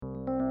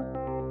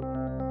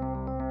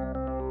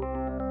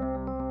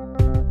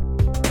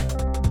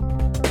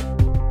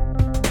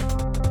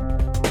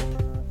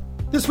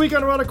This week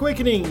on Erotic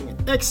Awakening,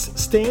 X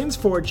stands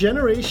for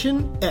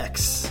Generation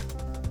X.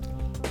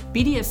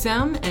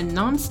 BDSM and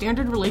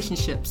non-standard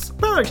relationships.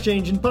 Power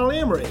exchange and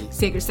polyamory.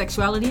 Sacred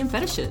sexuality and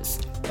fetishes.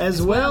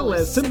 As well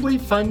as simply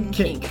fun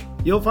kink.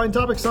 You'll find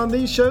topics on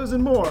these shows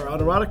and more on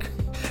Erotic...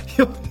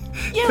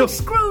 You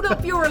screwed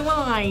up your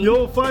line.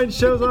 You'll find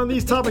shows on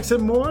these topics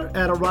and more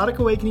at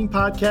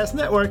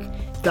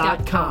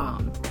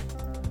eroticawakeningpodcastnetwork.com.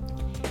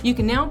 You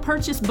can now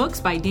purchase books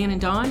by Dan and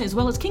Dawn as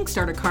well as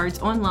Kickstarter cards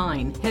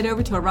online. Head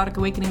over to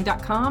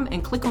eroticawakening.com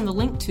and click on the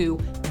link to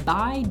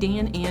Buy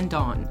Dan and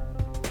Dawn.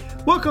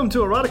 Welcome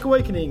to Erotic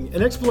Awakening,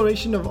 an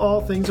exploration of all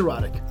things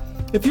erotic.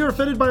 If you're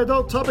offended by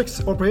adult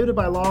topics or prohibited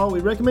by law, we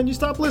recommend you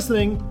stop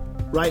listening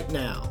right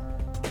now.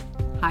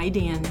 Hi,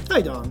 Dan.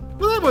 Hi, Dawn.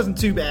 Well, that wasn't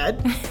too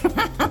bad.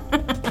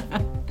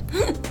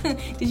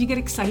 Did you get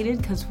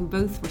excited because we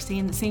both were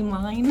saying the same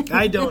line?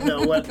 I don't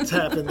know what's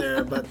happened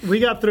there, but we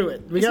got through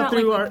it. We got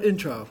through our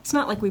intro. It's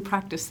not like we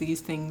practice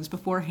these things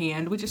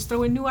beforehand. We just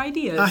throw in new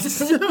ideas.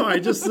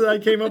 I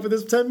came up with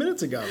this 10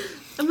 minutes ago.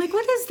 I'm like,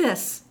 what is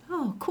this?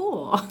 Oh,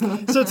 cool.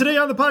 So today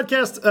on the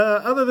podcast,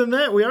 other than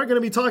that, we are going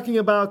to be talking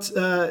about,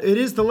 it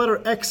is the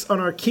letter X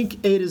on our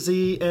Kink A to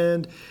Z,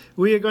 and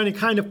we are going to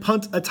kind of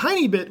punt a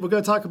tiny bit. We're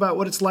going to talk about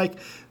what it's like.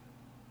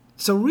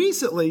 So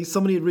recently,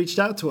 somebody had reached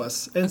out to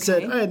us and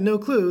said, I had no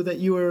clue that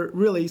you were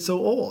really so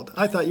old.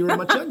 I thought you were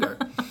much younger.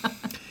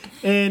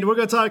 And we're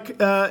going to talk,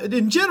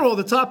 in general,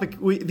 the topic,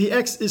 the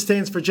X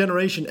stands for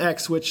Generation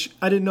X, which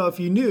I didn't know if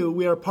you knew,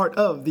 we are part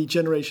of the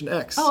Generation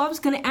X. Oh, I was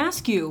going to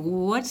ask you,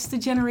 what's the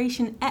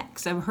Generation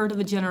X? I've heard of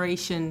the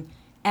Generation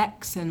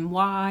X and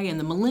Y and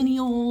the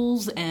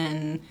millennials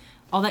and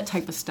all that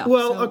type of stuff.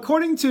 Well,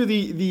 according to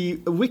the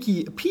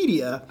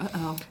Wikipedia,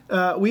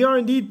 we are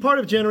indeed part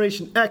of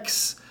Generation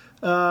X,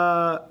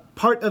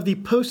 part of the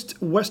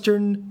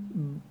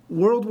post-Western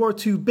World War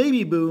II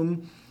baby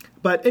boom,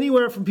 but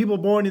anywhere from people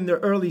born in the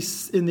early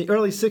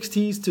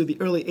 60s to the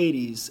early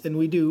 80s, and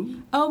we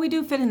do. Oh, we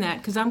do fit in that,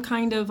 because I'm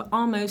kind of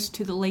almost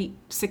to the late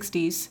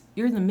 60s.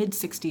 You're in the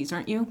mid-60s,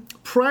 aren't you?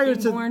 Prior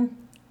to... Born?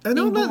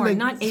 Being born,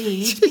 not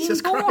age.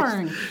 Jesus being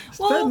born. Christ. It's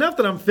not enough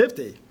that I'm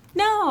 50.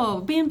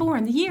 No, being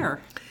born, the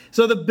year.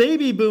 So the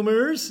baby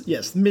boomers,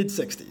 yes,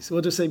 mid-60s.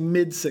 We'll just say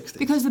mid-60s.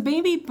 Because the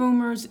baby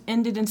boomers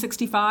ended in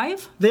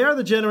 65? They are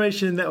the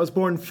generation that was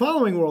born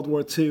following World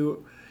War II,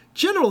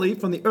 generally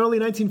from the early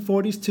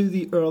 1940s to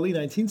the early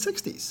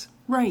 1960s.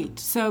 Right.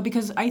 So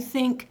because I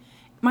think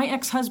my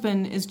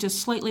ex-husband is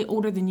just slightly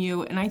older than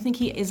you, and I think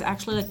he is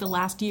actually like the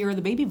last year of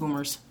the baby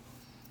boomers.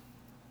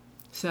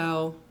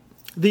 So...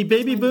 The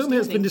baby boom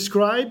has been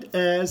described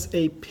as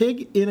a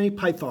pig in a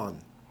python.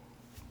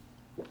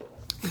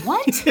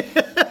 What?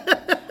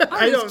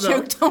 I don't know.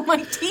 Choked on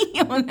my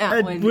tea on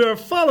that one. We are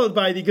followed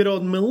by the good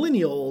old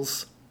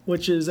millennials,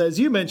 which is, as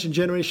you mentioned,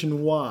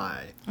 Generation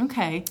Y.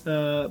 Okay.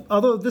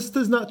 Although this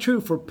is not true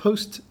for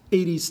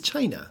post-80s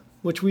China,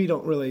 which we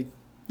don't really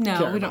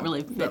care we don't about.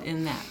 really fit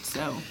in that.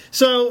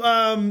 So,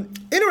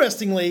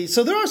 interestingly,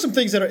 so there are some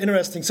things that are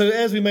interesting. So,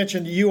 as we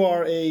mentioned, you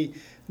are a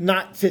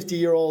not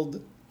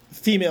 50-year-old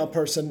female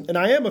person, and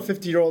I am a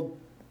 50-year-old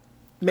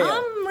male.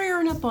 I'm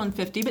rearing up on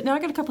 50, but now I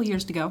got a couple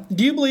years to go.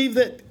 Do you believe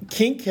that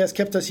kink has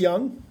kept us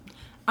young?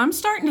 I'm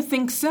starting to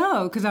think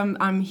so, because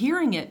I'm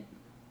hearing it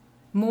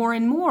more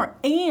and more.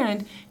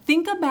 And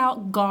think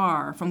about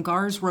Gar from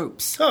Gar's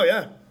Ropes. Oh,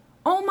 yeah.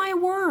 Oh, my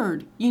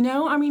word. You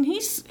know, I mean,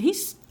 he's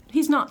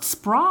not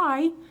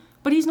spry,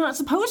 but he's not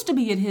supposed to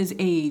be at his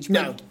age. But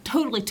No. it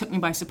totally took me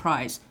by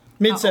surprise.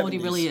 Mid-70s. How old he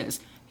really is.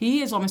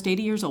 He is almost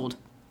 80 years old.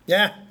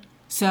 Yeah.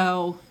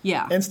 So,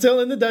 yeah. And still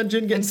in the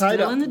dungeon, getting tied up.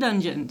 Still in the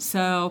dungeon.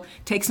 So,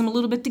 takes him a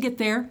little bit to get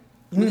there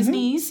with his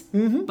knees.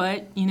 Mm-hmm.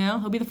 But, you know,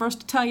 he'll be the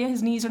first to tell you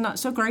his knees are not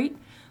so great.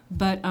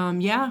 But,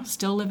 yeah,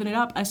 still living it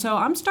up. So,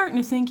 I'm starting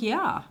to think,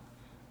 I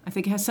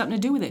think it has something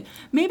to do with it.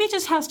 Maybe it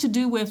just has to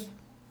do with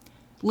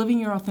living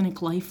your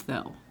authentic life,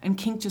 though. And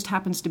kink just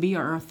happens to be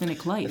our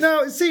authentic life.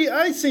 No, see,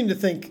 I seem to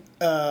think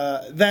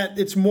that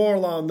it's more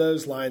along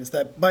those lines,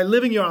 that by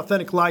living your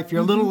authentic life,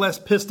 you're a little less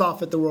pissed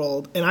off at the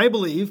world. And I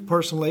believe,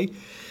 personally,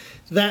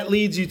 that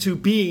leads you to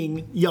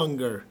being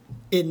younger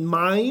in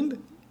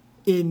mind,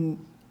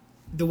 in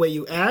the way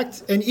you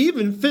act, and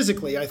even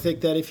physically. I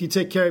think that if you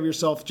take care of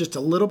yourself just a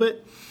little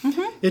bit,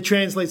 it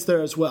translates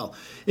there as well.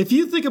 If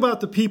you think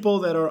about the people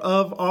that are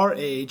of our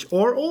age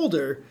or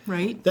older,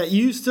 right, that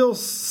you still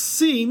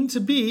seem to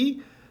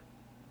be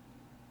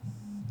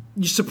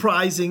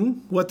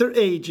surprising what their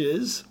age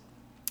is.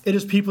 It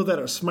is people that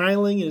are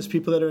smiling. It is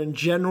people that are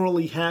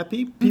generally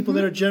happy. People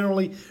that are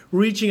generally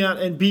reaching out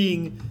and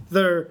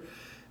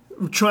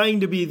trying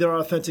to be their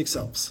authentic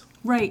selves.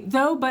 Right,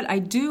 though, but I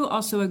do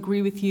also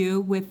agree with you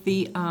with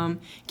the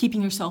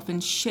keeping yourself in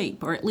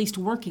shape, or at least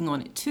working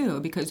on it too,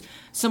 because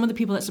some of the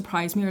people that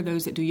surprise me are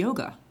those that do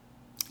yoga.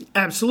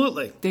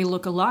 Absolutely. They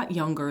look a lot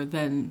younger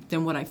than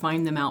what I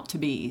find them out to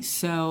be.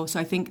 So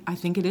I think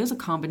it is a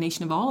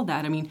combination of all of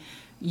that. I mean,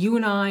 you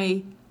and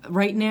I,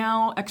 right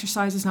now,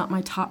 exercise is not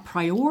my top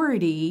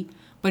priority,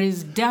 but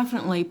is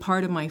definitely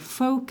part of my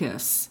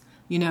focus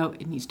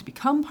It needs to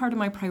become part of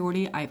my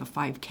priority. I have a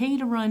 5K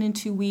to run in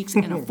 2 weeks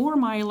and a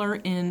 4-miler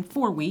in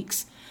 4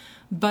 weeks.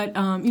 But,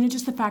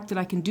 just the fact that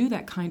I can do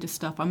that kind of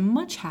stuff, I'm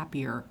much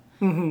happier.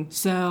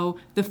 So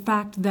the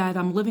fact that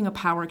I'm living a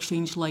power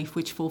exchange life,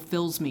 which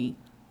fulfills me,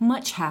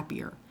 much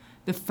happier.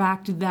 The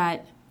fact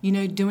that,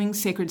 doing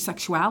sacred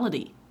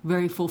sexuality,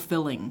 very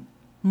fulfilling,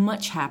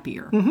 much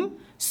happier.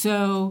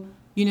 So,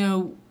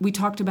 we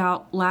talked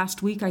about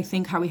last week, I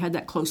think, how we had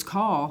that close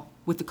call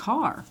with the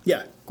car.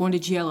 Yeah. Going to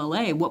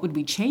GLLA, what would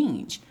we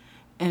change?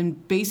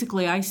 And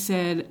basically I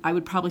said I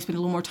would probably spend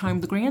a little more time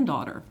with the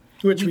granddaughter.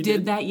 Which we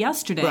did that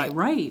yesterday.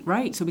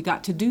 Right. So we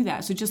got to do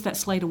that. So just that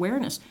slight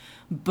awareness.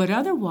 But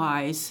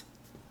otherwise,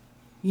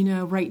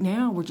 right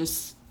now we're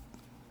just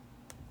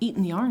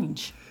eating the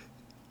orange.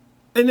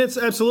 And that's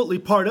absolutely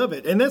part of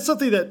it. And that's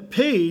something that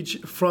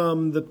Paige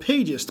from the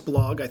Pageist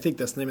blog, I think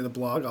that's the name of the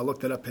blog, I'll look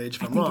that up, Paige,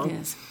 if I'm wrong.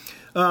 It is.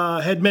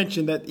 Had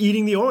mentioned that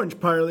eating the orange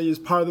probably is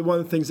part of one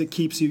of the things that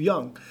keeps you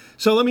young.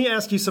 So let me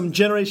ask you some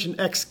Generation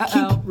X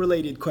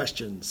kink-related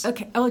questions.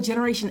 Okay. Oh,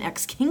 Generation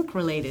X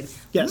kink-related.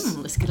 Yes.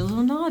 Let's get a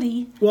little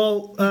naughty.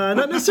 Well,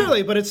 not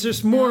necessarily, but it's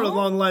just more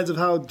along the lines of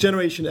how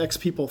Generation X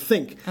people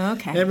think.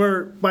 Okay.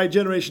 And by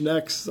Generation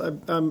X,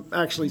 I'm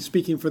actually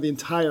speaking for the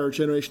entire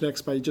Generation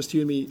X by just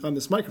you and me on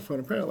this microphone,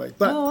 apparently.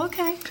 But,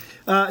 okay.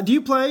 Do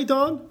you play,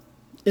 Dawn,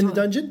 in the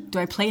dungeon? Do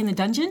I play in the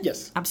dungeon?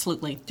 Yes.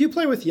 Absolutely. Do you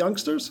play with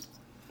youngsters?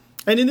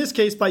 And in this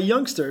case, by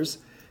youngsters,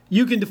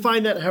 you can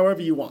define that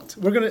however you want.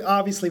 We're talking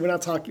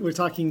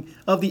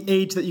of the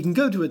age that you can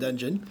go to a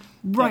dungeon,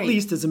 at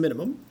least as a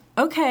minimum.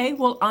 Okay,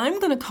 well, I'm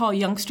going to call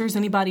youngsters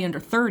anybody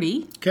under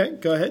 30. Okay,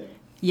 go ahead.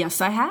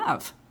 Yes, I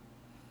have.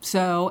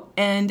 So,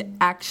 and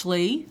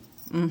actually...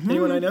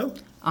 Anyone I know?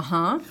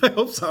 Uh-huh. I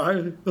hope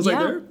so. Was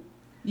I there?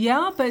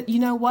 Yeah, but you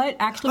know what?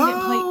 Actually, we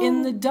didn't play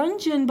in the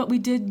dungeon, but we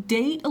did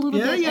date a little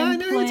bit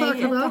and play at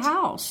the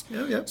house.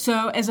 Yeah.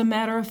 So, as a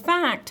matter of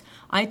fact,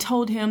 I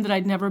told him that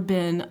I'd never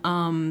been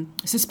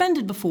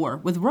suspended before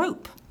with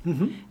rope.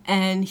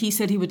 And he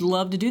said he would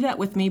love to do that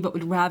with me, but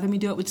would rather me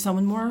do it with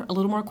someone a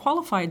little more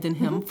qualified than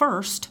him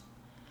first.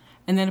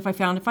 And then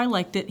if I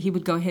liked it, he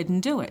would go ahead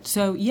and do it.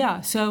 So,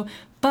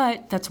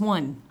 but that's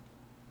one.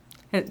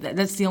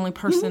 That's the only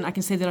person I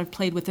can say that I've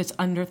played with that's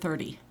under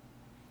 30.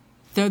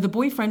 Though the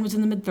boyfriend was in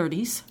the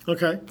mid-30s.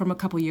 Okay. From a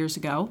couple years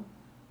ago.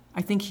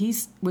 I think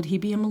would he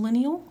be a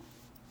millennial?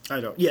 I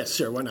don't. Yes,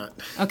 sure. Why not?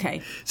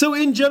 Okay. So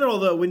in general,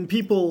 though, when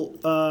people,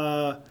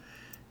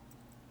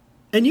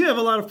 and you have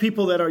a lot of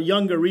people that are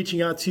younger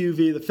reaching out to you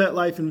via the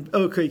FetLife and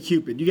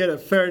OkCupid, you get a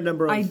fair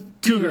number of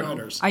cougar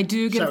hunters. I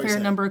do get a fair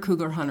number of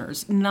cougar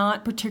hunters.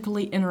 Not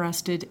particularly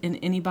interested in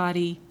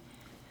anybody.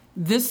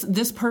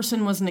 This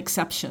person was an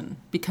exception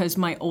because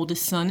my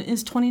oldest son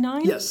is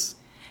 29. Yes.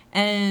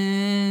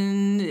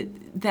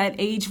 And that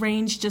age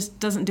range just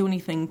doesn't do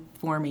anything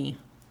for me.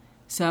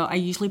 So I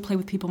usually play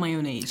with people my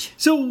own age.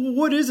 So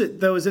what is it,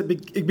 though? Is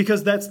it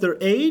because that's their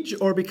age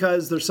or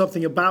because there's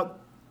something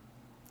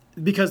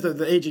because they're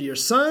the age of your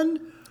son?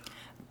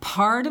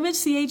 Part of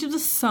it's the age of the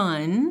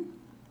son.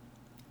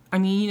 I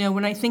mean,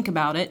 when I think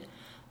about it,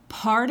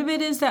 part of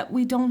it is that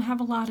we don't have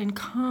a lot in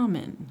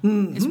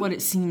common, is what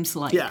it seems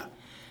like. Yeah.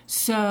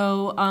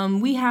 So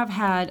we have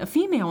had a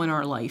female in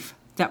our life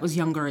that was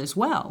younger as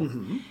well.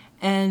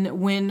 And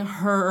when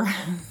her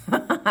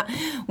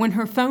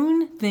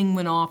phone thing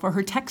went off or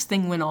her text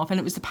thing went off and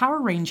it was the Power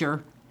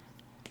Ranger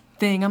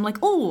thing, I'm like,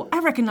 oh, I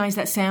recognize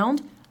that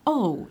sound.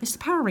 Oh, it's the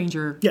Power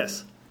Ranger.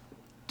 Yes.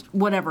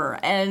 Whatever.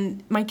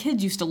 And my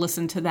kids used to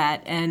listen to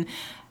that and,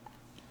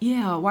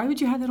 yeah, why would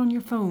you have that on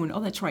your phone? Oh,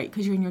 that's right,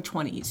 because you're in your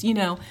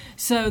 20s,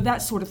 So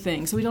that sort of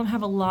thing. So we don't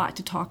have a lot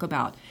to talk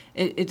about.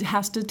 It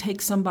has to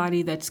take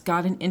somebody that's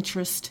got an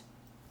interest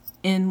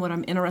in what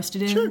I'm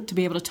interested in to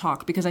be able to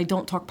talk, because I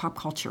don't talk pop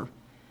culture.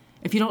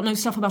 If you don't know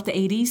stuff about the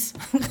 80s,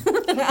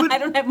 I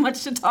don't have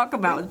much to talk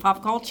about with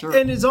pop culture.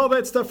 And is all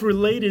that stuff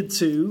related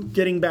to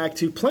getting back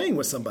to playing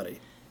with somebody?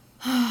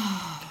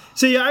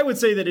 So, yeah, I would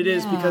say that it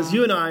is because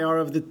you and I are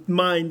of the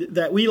mind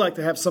that we like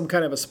to have some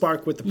kind of a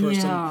spark with the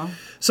person. Yeah.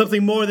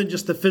 Something more than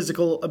just the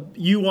physical,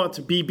 you want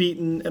to be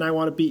beaten and I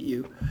want to beat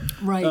you.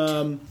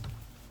 Right.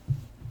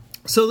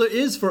 So there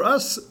is, for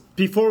us,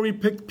 before we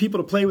pick people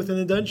to play within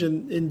the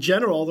dungeon, in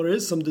general, there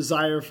is some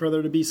desire for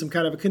there to be some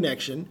kind of a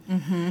connection.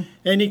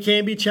 And it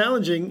can be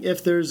challenging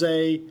if there's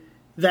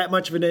that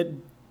much of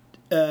an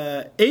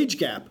age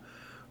gap,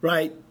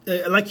 right?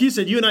 Like you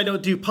said, you and I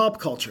don't do pop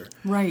culture.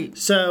 Right.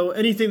 So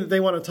anything that they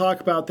want to talk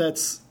about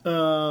that's,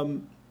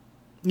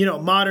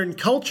 modern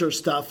culture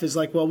stuff is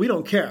like, well, we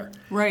don't care.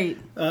 Right.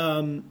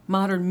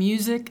 Modern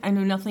music, I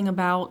know nothing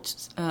about.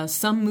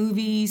 Some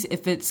movies,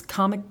 if it's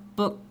comic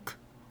book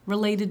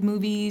related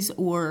movies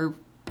or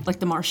like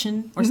The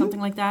Martian or something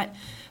like that.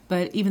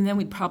 But even then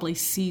we'd probably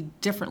see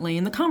differently.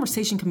 And the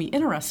conversation can be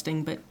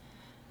interesting, but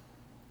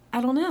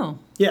I don't know.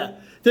 Yeah.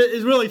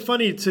 It's really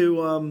funny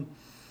to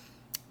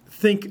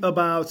think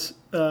about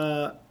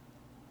how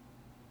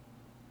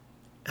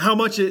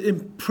much it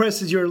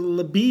impresses your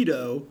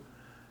libido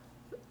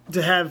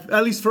to have,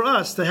 at least for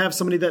us, to have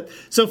somebody that...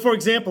 So, for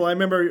example, I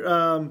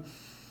remember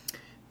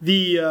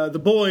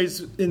the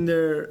boys in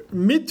their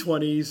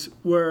mid-20s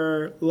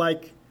were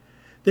like,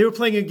 they were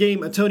playing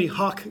a Tony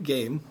Hawk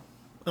game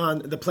on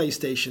the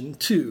PlayStation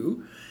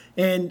 2,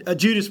 and a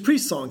Judas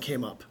Priest song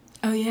came up.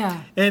 Oh,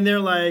 yeah. And they're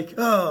like,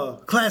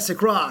 oh,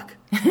 classic rock.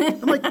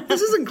 I'm like,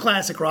 this isn't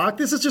classic rock.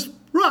 This is just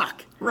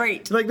rock.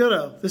 Right. They're like,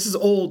 no, this is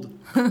old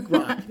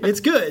rock. It's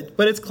good,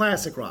 but it's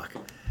classic rock.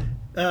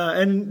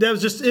 And that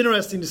was just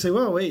interesting to say,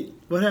 well, wait,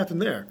 what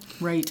happened there?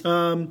 Right.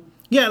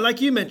 Yeah,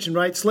 like you mentioned,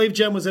 right? Slave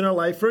Gem was in our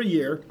life for a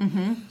year.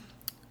 Mm-hmm.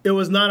 It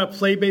was not a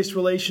play-based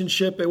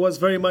relationship. It was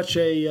very much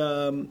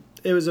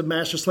it was a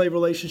master-slave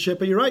relationship.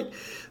 But you're right.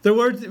 There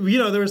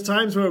was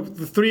times where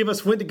the three of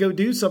us went to go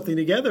do something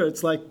together.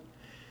 It's like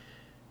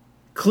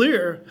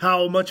clear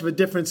how much of a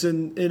difference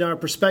in our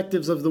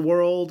perspectives of the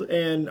world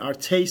and our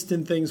taste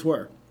in things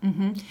were.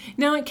 Mm-hmm.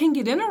 Now it can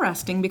get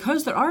interesting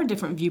because there are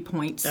different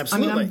viewpoints.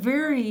 Absolutely. I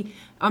mean,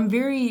 I'm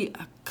very,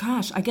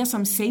 gosh, I guess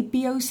I'm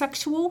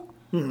sapiosexual.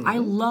 Mm-hmm. I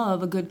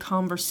love a good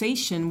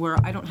conversation where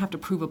I don't have to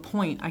prove a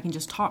point. I can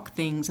just talk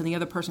things, and the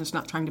other person's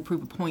not trying to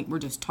prove a point. We're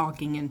just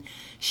talking and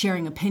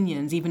sharing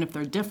opinions, even if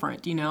they're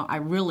different. I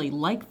really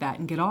like that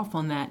and get off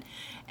on that.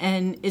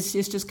 And it's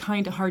just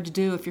kind of hard to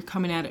do if you're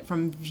coming at it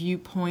from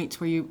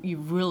viewpoints where you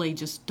really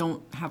just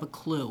don't have a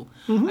clue.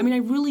 Mm-hmm. I mean, I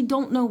really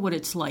don't know what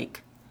it's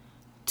like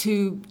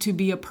to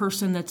be a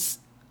person that's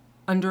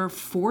under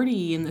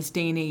 40 in this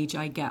day and age,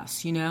 I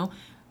guess.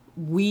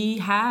 We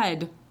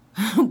had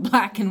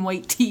black and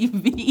white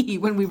TV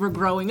when we were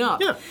growing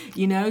up.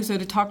 Yeah. So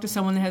to talk to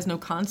someone that has no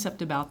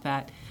concept about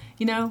that,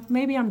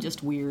 maybe I'm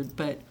just weird,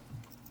 but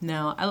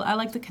no, I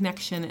like the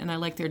connection, and I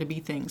like there to be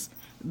things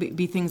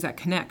things that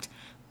connect.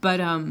 But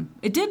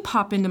it did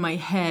pop into my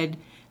head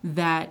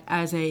that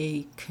as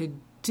a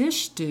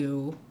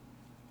Kadishtu,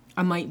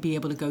 I might be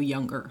able to go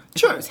younger.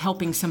 Sure. If I was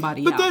helping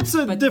somebody but out. That's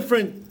a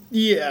different,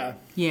 yeah.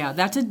 Yeah,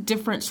 that's a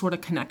different sort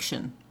of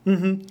connection.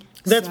 Mm-hmm.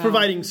 That's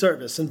providing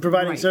service, and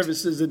providing Right.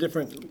 service is a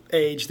different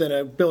age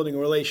than building a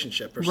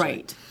relationship, per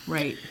se.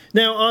 Right.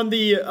 Now, on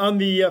the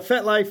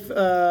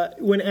FetLife,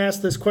 when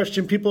asked this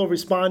question, people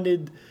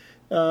responded,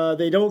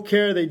 they don't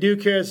care, they do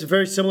care. It's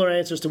very similar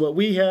answers to what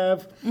we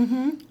have.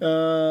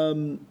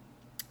 Mm-hmm.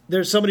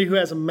 There's somebody who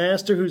has a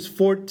master who's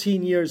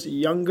 14 years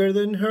younger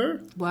than her.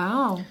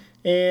 Wow.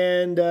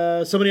 And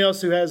somebody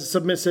else who has a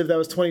submissive that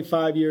was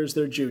 25 years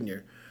their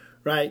junior,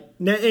 right?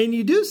 Now, and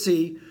you do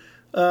see...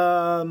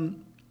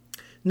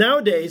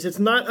 nowadays, it's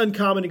not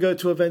uncommon to go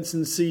to events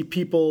and see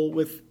people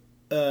with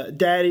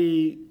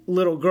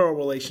daddy-little girl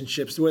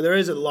relationships where there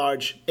is a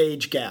large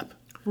age gap.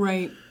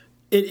 Right.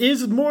 It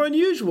is more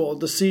unusual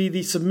to see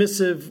the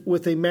submissive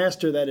with a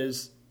master that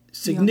is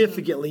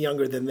significantly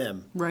younger than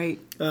them. Right.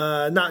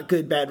 Not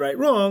good, bad, right,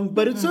 wrong,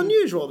 but it's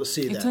unusual to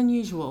see that. It's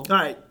unusual. All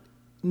right.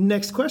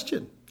 Next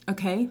question.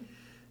 Okay.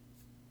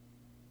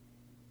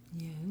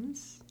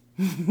 Yes.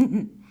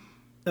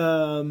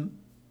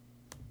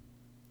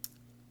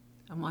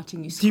 I'm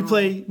watching you scroll. Do you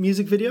play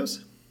music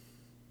videos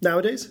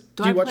nowadays?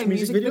 Do you I watch play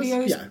music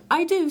videos? Yeah.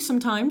 I do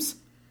sometimes.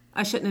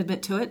 I shouldn't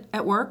admit to it.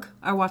 At work,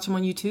 I watch them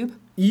on YouTube.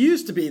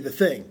 Used to be the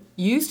thing.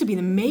 Used to be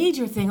the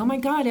major thing. Oh my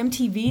God,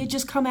 MTV had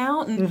just come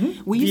out,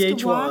 and we used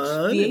to watch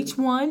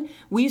VH1.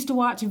 We used to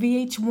watch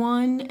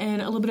VH1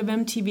 and a little bit of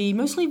MTV,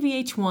 mostly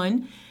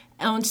VH1,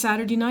 on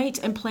Saturday nights,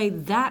 and play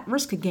that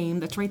Risk game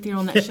that's right there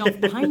on that shelf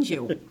behind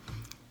you.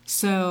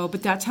 So,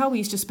 but that's how we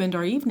used to spend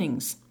our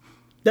evenings.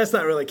 That's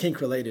not really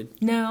kink related.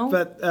 No.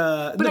 But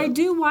no. I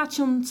do watch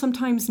them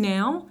sometimes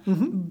now,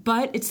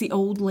 but it's the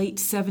old late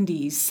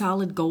 70s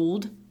Solid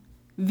Gold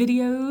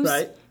videos.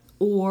 Right.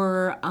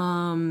 Or,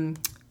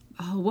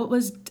 what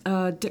was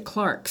Dick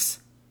Clark's?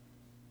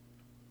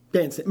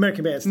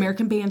 American Bandstand.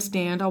 American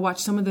Bandstand. I'll watch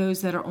some of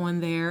those that are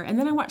on there. And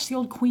then I watch the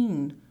old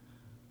Queen.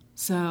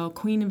 So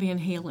Queen and Van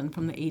Halen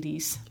from the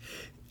 80s.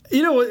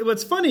 You know,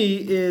 what's funny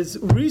is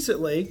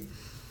recently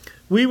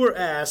we were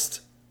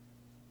asked...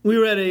 We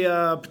were at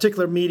a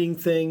particular meeting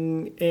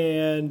thing,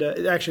 and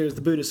actually it was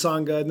the Buddhist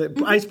Sangha, and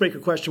the icebreaker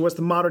question, what's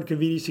the modern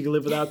convenience you can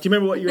live without? Do you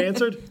remember what you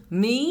answered?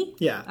 Me?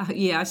 Yeah.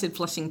 Yeah, I said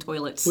flushing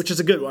toilets. Which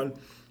is a good one.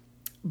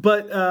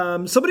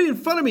 But somebody in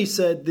front of me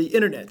said the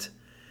internet.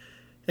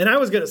 And I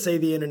was going to say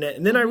the internet.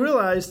 And then I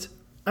realized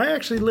I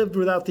actually lived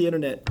without the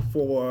internet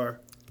for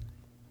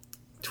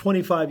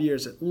 25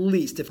 years at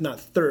least, if not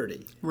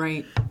 30.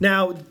 Right.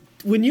 Now,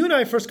 when you and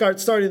I first got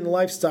started in the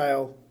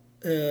lifestyle...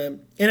 and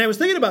I was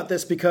thinking about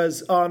this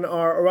because on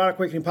our Erotic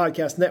Awakening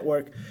Podcast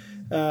Network,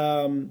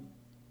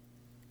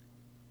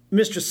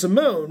 Mistress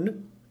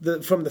Simone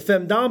from the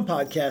Femdom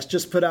podcast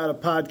just put out a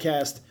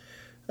podcast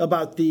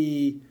about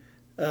the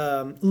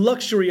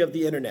luxury of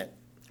the internet.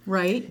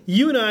 Right.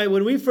 You and I,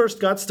 when we first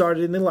got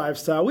started in the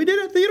lifestyle, we did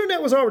it. The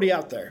internet was already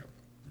out there.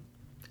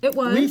 It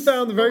was. We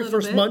found the very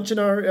first munch in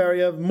our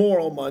area,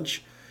 Moral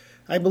Munch.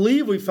 I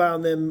believe we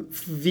found them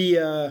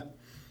via...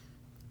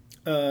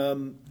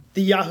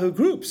 the Yahoo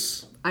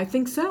groups. I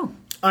think so.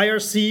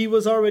 IRC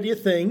was already a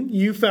thing.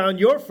 You found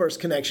your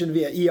first connection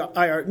via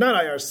not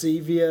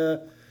IRC,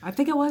 via... I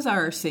think it was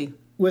IRC.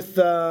 With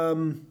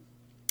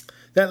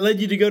that led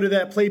you to go to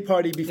that play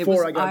party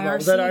before I got involved.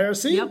 Was that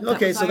IRC? Yep,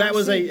 okay, so that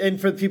was IRC.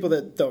 and for the people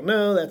that don't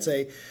know, that's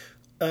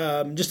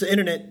just an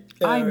internet.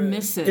 I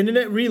miss it.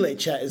 Internet relay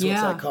chat is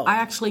what's that called. I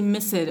actually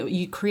miss it.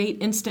 You create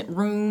instant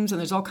rooms, and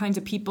there's all kinds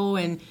of people.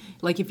 And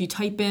like if you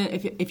type in,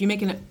 if you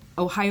make an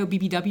Ohio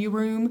BBW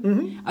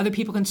room, other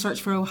people can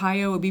search for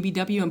Ohio or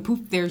BBW, and poof,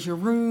 there's your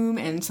room.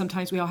 And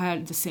sometimes we all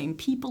had the same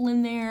people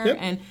in there,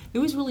 and it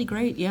was really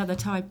great. Yeah,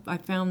 that's how I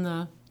found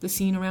the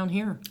scene around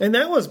here. And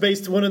that was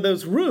based, one of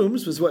those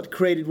rooms was what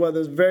created one of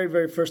those very,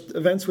 very first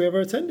events we ever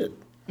attended.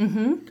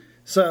 Mm-hmm.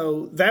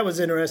 So that was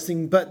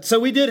interesting. But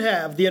so we did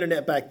have the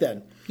internet back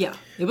then. Yeah,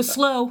 it was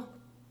slow.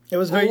 It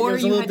was very, or it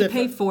was a you little had to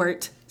different. pay for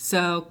it.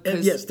 So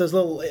Yes, those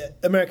little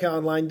America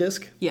Online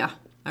disc. Yeah,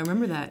 I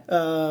remember that.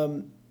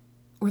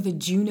 Or the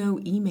Juno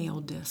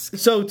email disc.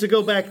 So to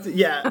go back to,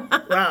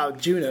 wow,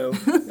 Juno,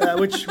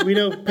 which we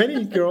know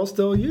Penny Girl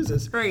still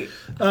uses. Right.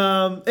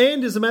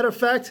 And as a matter of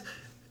fact,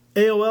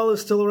 AOL is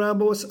still around,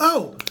 but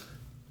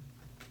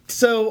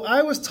so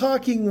I was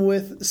talking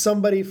with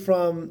somebody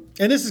from,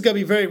 and this is going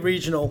to be very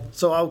regional,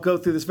 so I'll go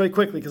through this very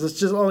quickly because it's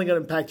just only going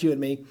to impact you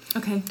and me.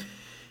 Okay.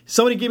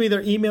 Somebody gave me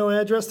their email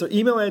address. Their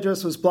email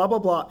address was blah, blah,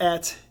 blah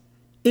at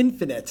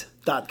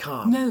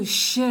infinite.com. No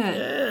shit.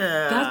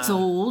 Yeah. That's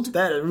old.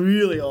 That is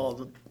really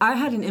old. I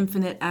had an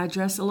Infinite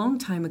address a long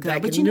time ago.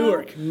 Back but in you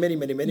Newark, many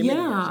years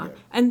ago.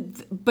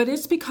 But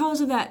it's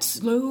because of that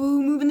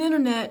slow-moving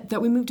internet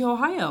that we moved to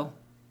Ohio.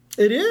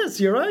 It is,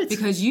 you're right.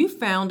 Because you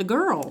found a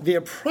girl.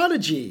 Via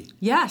Prodigy.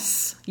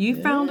 Yes, you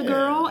found a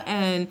girl,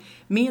 and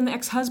me and the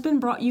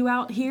ex-husband brought you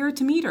out here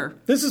to meet her.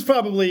 This is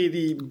probably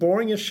the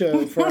boringest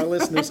show for our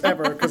listeners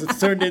ever because it's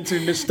turned into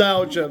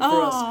nostalgia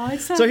for us.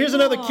 It's So here's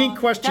another kink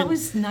question. That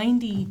was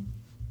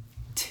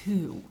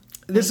 92.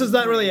 This is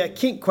not really a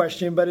kink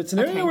question, but it's an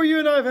area where you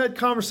and I have had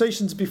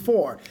conversations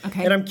before.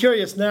 Okay. And I'm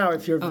curious now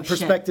if your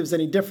perspective's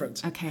any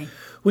different. Okay.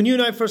 When you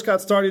and I first got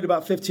started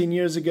about 15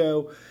 years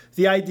ago,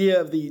 the idea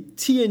of the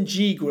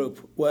TNG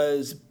group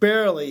was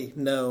barely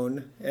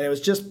known, and it was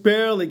just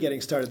barely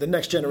getting started, the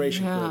next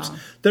generation groups.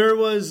 There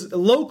was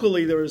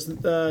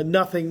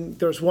nothing.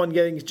 There was one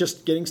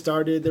just getting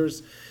started. It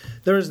was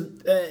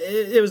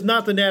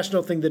not the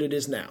national thing that it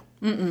is now.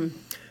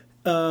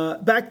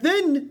 Back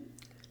then,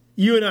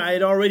 you and I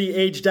had already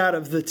aged out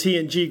of the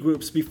TNG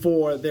groups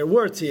before there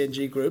were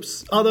TNG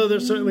groups, although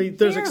there's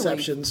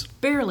exceptions.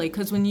 Barely,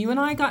 because when you and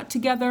I got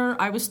together,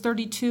 I was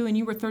 32 and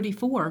you were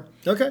 34.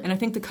 Okay. And I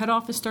think the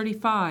cutoff is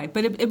 35.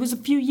 But it was a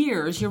few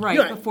years, you're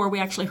right, before we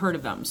actually heard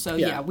of them. So,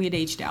 we had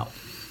aged out.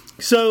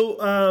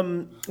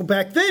 So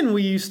back then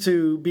we used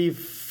to be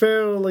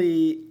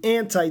fairly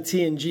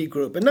anti-TNG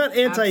group. And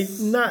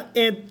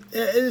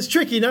it's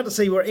tricky not to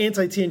say we're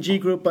anti-TNG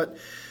group, but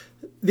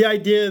the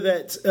idea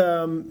that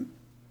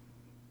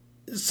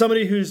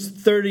somebody who's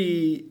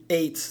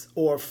 38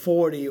 or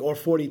 40 or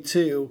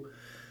 42,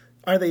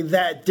 are they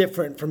that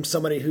different from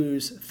somebody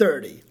who's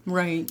 30?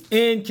 Right.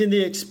 And can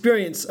the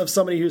experience of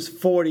somebody who's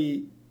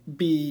 40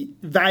 be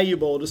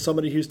valuable to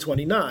somebody who's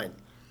 29?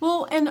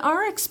 Well, and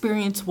our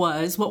experience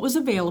was what was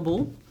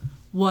available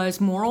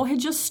was Moral had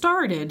just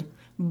started,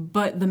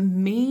 but the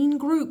main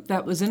group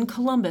that was in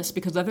Columbus,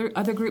 because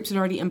other groups had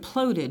already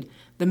imploded,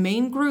 the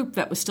main group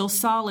that was still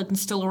solid and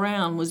still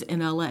around was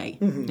in LA,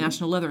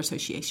 National Leather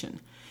Association.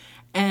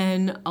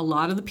 And a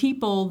lot of the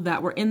people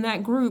that were in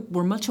that group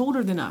were much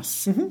older than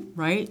us,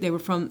 right? They were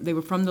from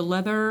the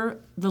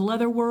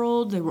leather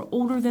world. They were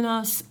older than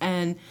us,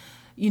 and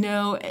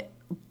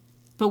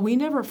but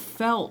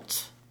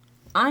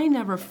I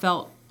never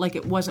felt like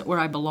it wasn't where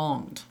I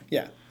belonged.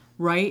 Yeah.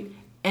 Right?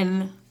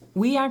 And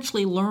we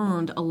actually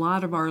learned a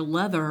lot of our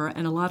leather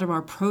and a lot of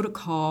our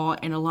protocol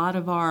and a lot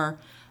of our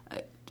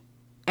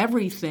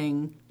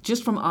everything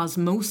just from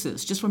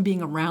osmosis, just from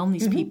being around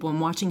these people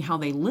and watching how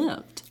they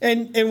lived.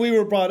 And we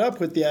were brought up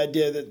with the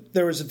idea that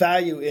there was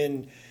value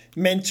in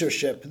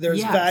mentorship.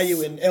 There's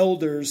value in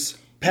elders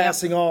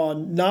passing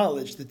on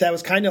knowledge. That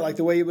was kind of like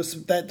the way it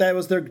was. That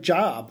was their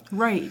job.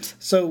 Right.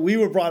 So we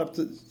were brought up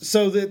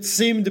so that it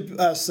seemed to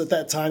us at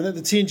that time that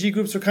the TNG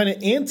groups were kind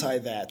of anti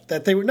that.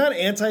 That they were not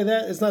anti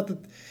that. It's not that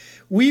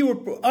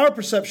our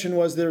perception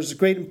was there's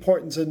great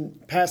importance in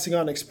passing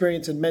on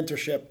experience and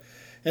mentorship.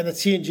 And the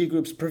TNG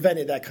groups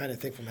prevented that kind of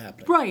thing from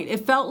happening. Right.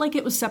 It felt like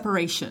it was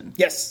separation.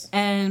 Yes.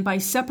 And by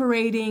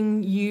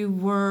separating, you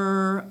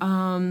were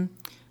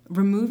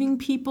removing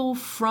people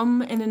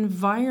from an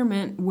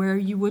environment where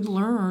you would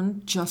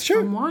learn just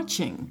from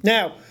watching.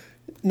 Now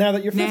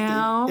that you're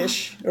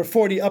 50-ish, or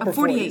 40, upper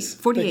 48, 40s.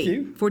 48. Thank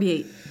you.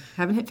 48.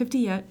 Haven't hit 50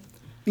 yet.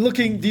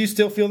 Do you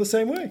still feel the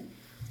same way?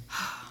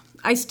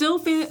 I still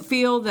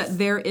feel that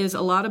there is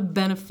a lot of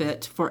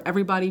benefit for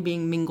everybody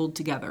being mingled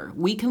together.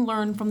 We can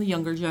learn from the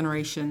younger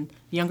generation.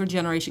 The younger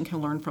generation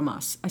can learn from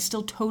us. I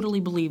still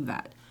totally believe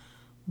that.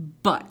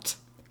 But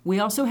we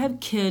also have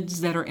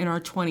kids that are in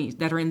their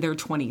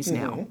 20s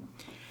now.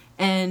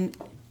 And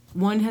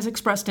one has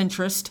expressed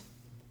interest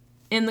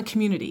in the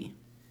community.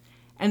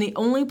 And the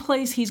only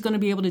place he's going to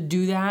be able to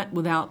do that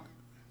without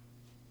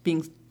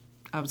being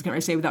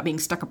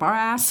stuck up our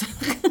ass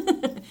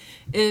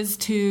is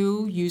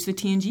to use the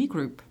TNG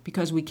group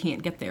because we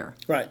can't get there.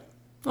 Right.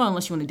 Well,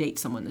 unless you want to date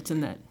someone that's in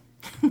that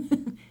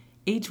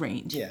age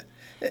range. Yeah.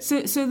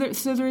 So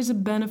there is a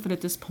benefit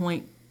at this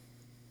point.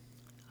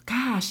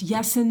 Gosh,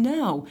 yes and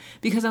no.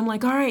 Because I'm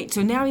like, all right,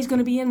 so now he's going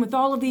to be in with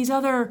all of these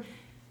other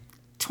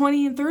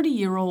 20 and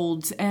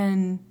 30-year-olds.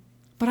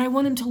 But I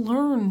want him to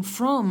learn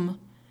from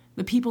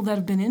the people that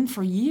have been in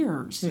for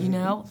years, you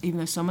know, even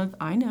though some of the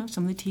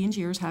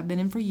TNGers have been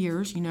in for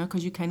years, you know,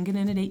 because you can get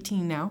in at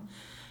 18 now.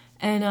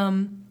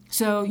 And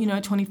so, you know,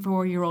 a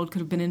 24-year-old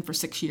could have been in for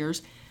 6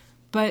 years.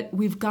 But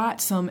we've got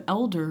some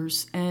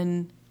elders,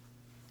 and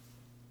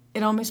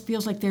it almost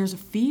feels like there's a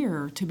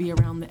fear to be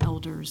around the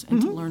elders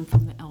and to learn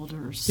from the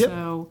elders. Yep.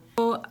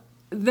 So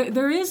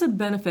there is a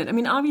benefit. I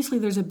mean, obviously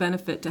there's a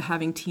benefit to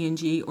having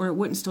TNG, or it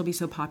wouldn't still be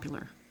so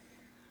popular,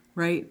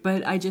 right?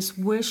 But I just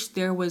wish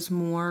there was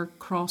more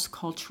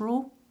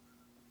cross-cultural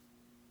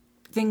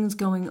things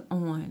going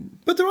on.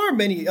 But there are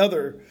many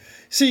other...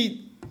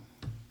 See,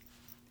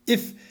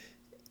 if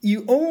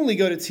you only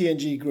go to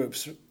TNG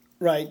groups...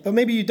 Right, but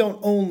maybe you don't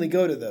only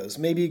go to those.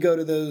 Maybe you go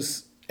to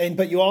those,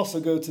 but you also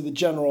go to the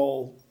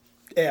general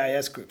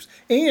AIS groups.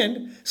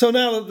 And so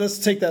now let's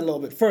take that a little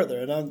bit further.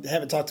 And I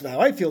haven't talked about how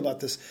I feel about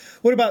this.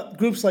 What about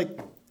groups like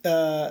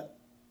the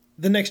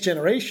Next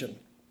Generation,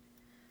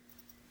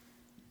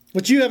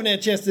 which you haven't had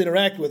a chance to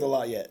interact with a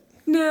lot yet?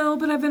 No,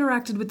 but I've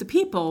interacted with the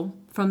people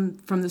from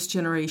this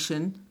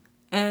generation,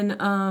 and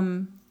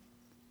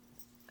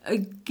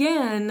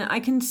again, I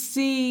can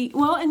see.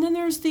 Well, and then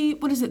there's the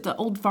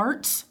old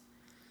farts.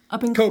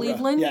 Up in Cobra,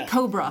 Cleveland, yeah.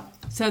 Cobra.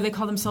 So they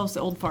call themselves the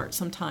old farts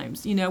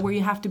sometimes, you know, where you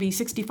have to be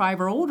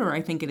 65 or older,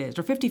 I think it is,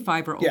 or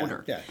 55 or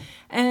older. Yeah.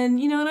 And,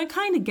 you know, and I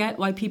kind of get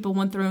why people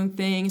want their own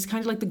thing. It's kind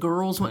of like the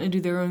girls wanting to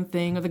do their own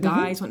thing, or the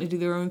guys wanting to do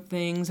their own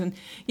things. And,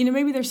 you know,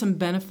 maybe there's some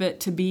benefit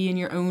to be in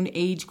your own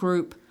age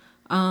group.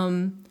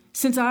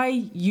 Since I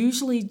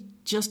usually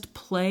just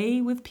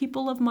play with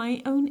people of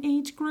my own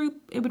age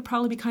group, it would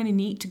probably be kind of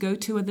neat to go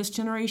to a This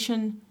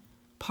Generation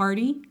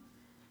party.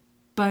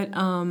 But,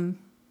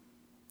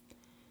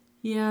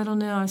 yeah, I don't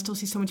know. I still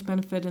see so much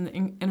benefit in the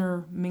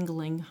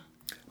intermingling.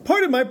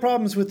 Part of my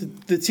problems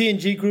with the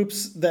TNG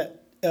groups,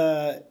 that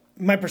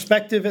my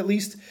perspective at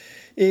least,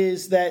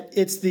 is that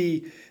it's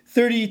the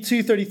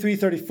 32, 33,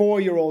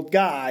 34-year-old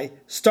guy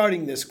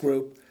starting this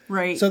group.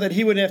 Right. So that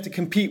he wouldn't have to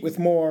compete with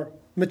more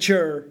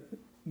mature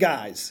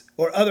guys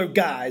or other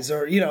guys,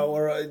 or, you know,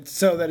 or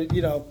so that,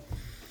 you know,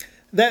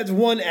 that's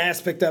one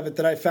aspect of it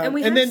that I found.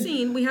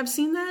 And we have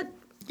seen that.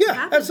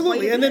 Yeah,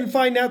 absolutely. And then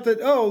find out that,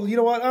 oh, you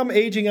know what, I'm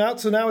aging out,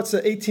 so now it's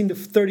an 18 to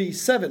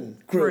 37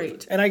 group,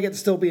 right. And I get to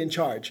still be in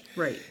charge.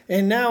 Right.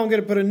 And now I'm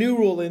going to put a new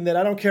rule in that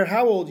I don't care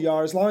how old you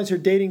are, as long as you're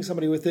dating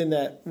somebody within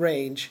that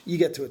range, you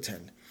get to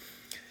attend.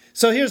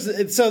 So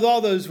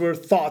all those were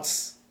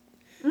thoughts.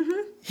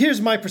 Mm-hmm. Here's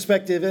my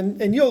perspective,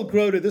 and you'll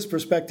grow to this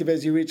perspective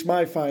as you reach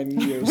my fine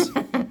years.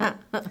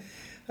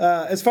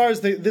 As far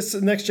as this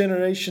Next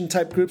Generation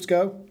type groups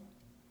go,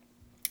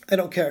 I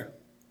don't care.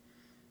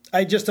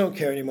 I just don't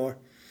care anymore.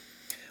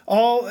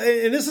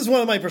 And this is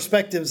one of my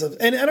perspectives of,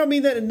 and I don't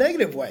mean that in a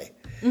negative way,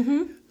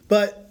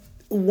 but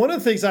one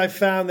of the things I've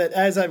found that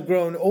as I've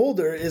grown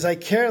older is I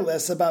care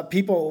less about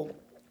people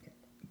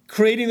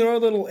creating their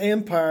own little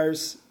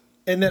empires,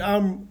 and that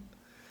I'm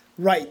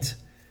right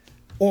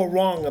or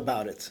wrong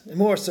about it, and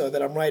more so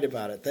that I'm right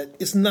about it, that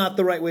it's not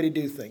the right way to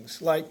do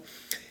things. Like,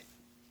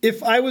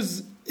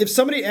 if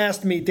somebody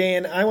asked me,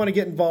 Dan, I want to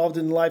get involved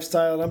in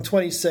lifestyle, and I'm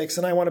 26,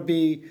 and I want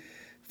to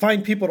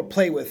find people to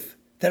play with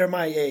that are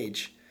my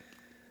age,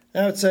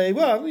 I would say,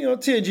 well, you know,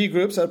 TNG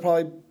groups, I'd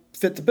probably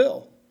fit the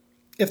bill.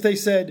 If they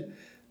said,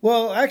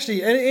 well,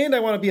 actually, and I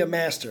want to be a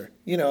master,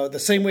 you know, the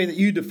same way that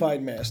you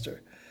define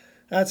master,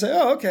 I'd say,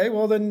 oh, okay,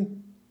 well,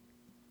 then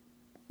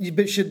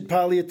you should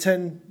probably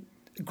attend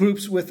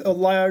groups with a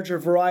larger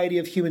variety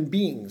of human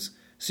beings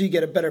so you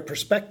get a better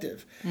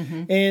perspective.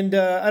 Mm-hmm. And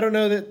I don't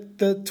know that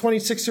the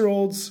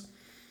 26-year-olds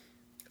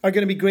are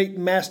going to be great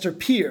master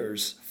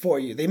peers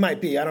for you. They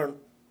might be. I don't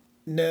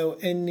know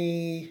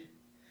any...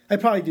 I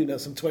probably do know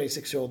some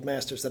 26-year-old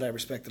masters that I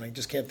respect, and I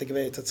just can't think of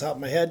it at the top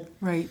of my head.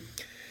 Right.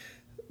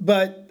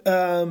 But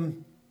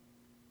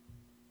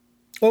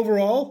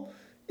overall,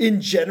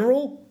 in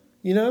general,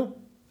 you know,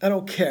 I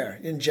don't care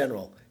in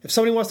general. If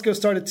somebody wants to go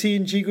start a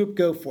TNG group,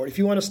 go for it. If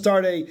you want to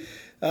start a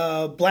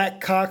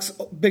black cocks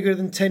bigger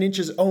than 10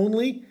 inches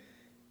only,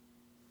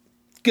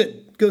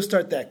 good. Go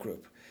start that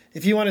group.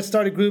 If you want to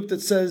start a group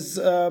that says,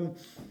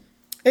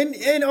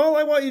 and all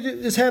I want you to do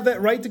is have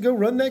that right to go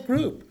run that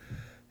group.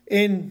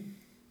 And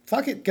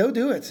fuck it, go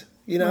do it.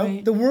 You know,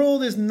 right. The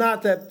world is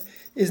not going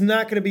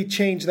to be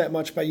changed that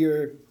much by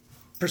your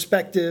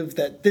perspective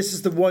that this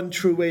is the one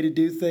true way to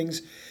do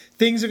things.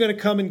 Things are going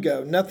to come and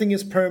go. Nothing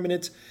is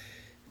permanent.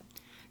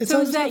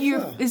 So is that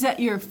your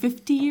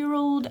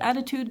 50-year-old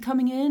attitude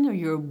coming in, or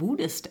your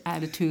Buddhist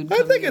attitude?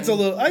 I think it's a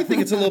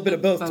little bit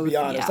of both, to be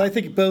honest. Yeah. I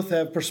think both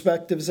have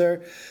perspectives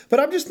there, but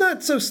I'm just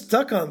not so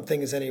stuck on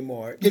things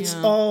anymore. It's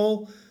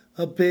all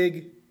a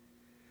big.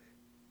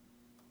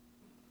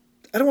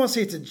 I don't want to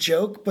say it's a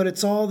joke, but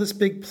it's all this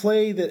big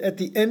play that at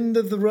the end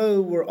of the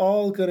road, we're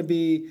all going to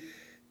be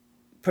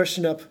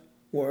pushing up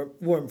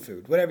worm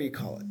food, whatever you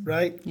call it,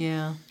 right?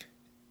 Yeah.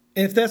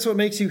 And if that's what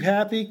makes you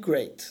happy,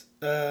 great.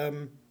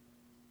 And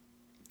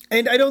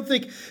I don't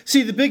think,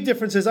 see, the big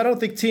difference is I don't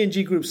think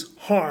TNG groups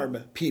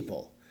harm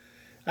people.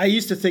 I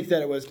used to think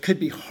that it could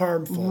be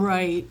harmful.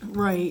 Right.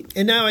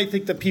 And now I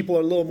think that people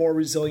are a little more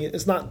resilient.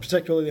 It's not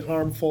particularly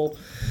harmful,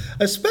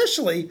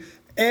 especially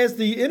as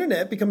the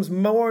internet becomes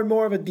more and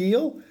more of a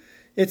deal.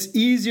 It's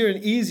easier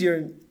and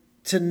easier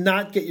to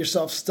not get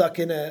yourself stuck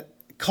in a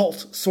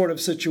cult sort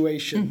of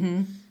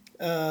situation.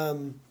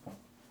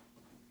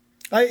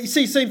 I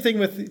see same thing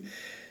with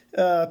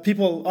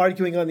people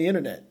arguing on the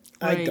internet.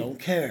 Right. I don't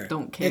care.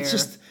 Don't care. It's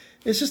just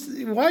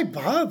why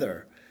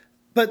bother?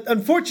 But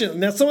unfortunately,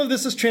 now some of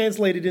this is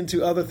translated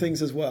into other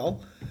things as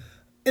well,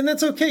 and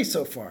that's okay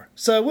so far.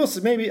 So we'll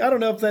see. Maybe I don't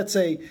know if that's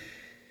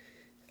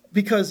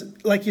because,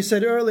 like you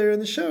said earlier in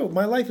the show,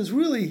 my life is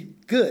really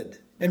good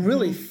and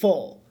really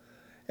full,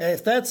 and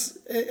if that's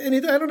and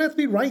I don't have to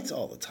be right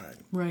all the time.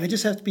 Right. I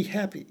just have to be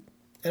happy,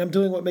 and I'm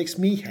doing what makes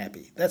me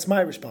happy. That's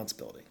my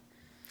responsibility.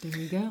 There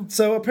you go.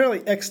 So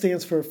apparently X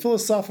stands for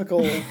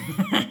philosophical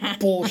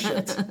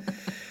bullshit.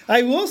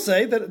 I will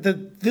say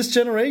that this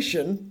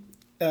generation,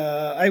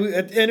 I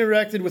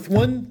interacted with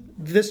one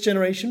This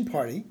Generation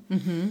party.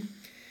 Mm-hmm.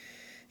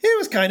 It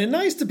was kind of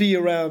nice to be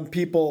around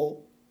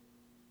people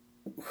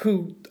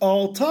who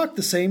all talk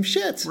the same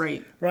shit.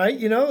 Right. Right?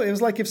 You know, it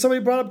was like if somebody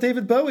brought up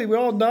David Bowie, we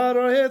all nod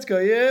our heads, go,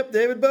 yep,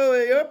 David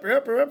Bowie, yep.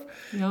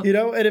 Yep. You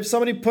know, and if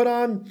somebody put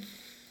on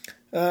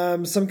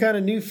some kind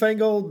of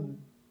newfangled...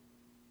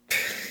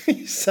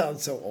 You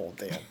sound so old,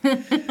 Dan.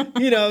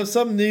 You know,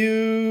 some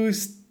new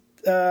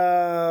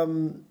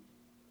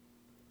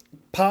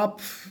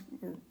pop.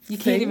 You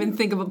can't even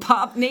think of a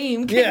pop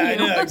name, can Yeah, you? I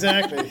know,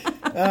 exactly.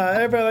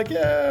 Everybody like,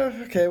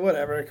 yeah, okay,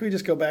 whatever. Can we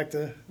just go back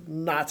to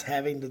not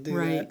having to do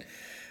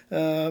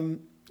that?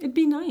 It'd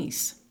be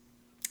nice.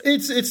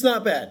 It's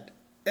not bad.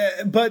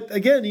 But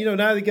again, you know,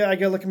 now I got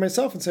to look at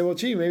myself and say, well,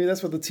 gee, maybe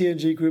that's what the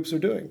TNG groups are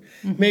doing.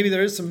 Mm-hmm. Maybe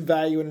there is some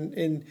value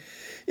in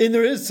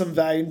there is some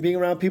value in being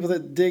around people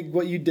that dig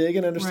what you dig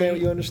and understand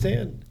what you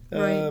understand.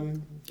 Right.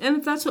 And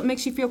if that's what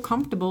makes you feel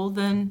comfortable,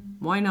 then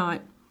why not?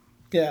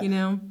 Yeah. You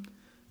know?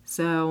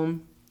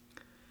 So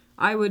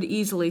I would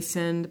easily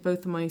send both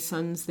of my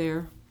sons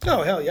there.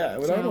 Oh, hell yeah.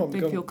 So I don't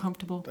feel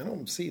comfortable. I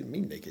don't see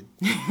me naked.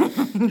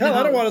 Hell,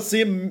 I don't want to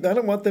see them. I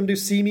don't want them to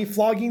see me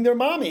flogging their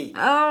mommy.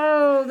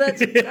 Oh,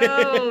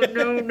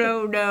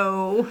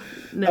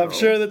 no. I'm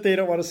sure that they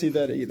don't want to see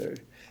that either.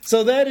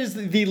 So that is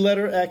the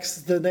letter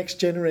X, the next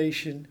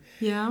generation.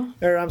 Yeah.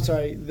 Or I'm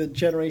sorry, the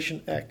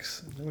Generation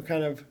X. We're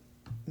kind of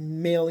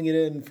mailing it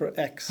in for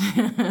X.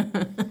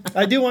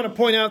 I do want to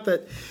point out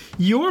that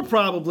you're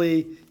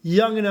probably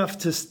young enough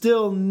to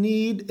still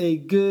need a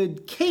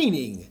good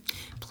caning.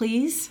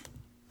 Please.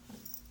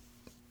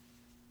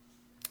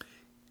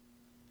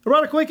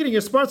 Erotic Awakening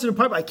is sponsored in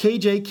part by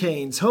KJ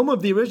Canes, home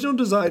of the original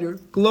designer,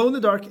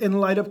 glow-in-the-dark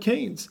and light-up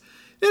canes.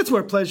 It's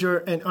where pleasure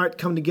and art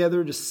come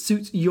together to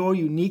suit your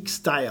unique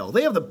style.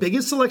 They have the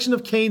biggest selection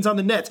of canes on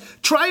the net.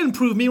 Try and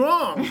prove me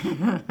wrong.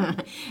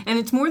 And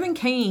it's more than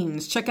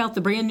canes. Check out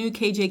the brand new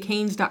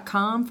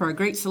KJCanes.com for a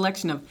great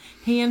selection of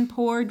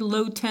hand-poured,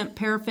 low-temp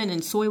paraffin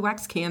and soy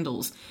wax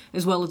candles,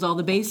 as well as all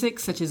the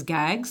basics such as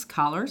gags,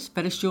 collars,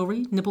 fetish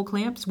jewelry, nipple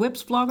clamps,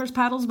 whips, floggers,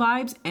 paddles,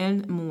 vibes,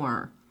 and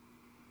more.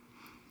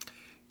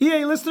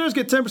 EA listeners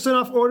get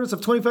 10% off orders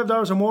of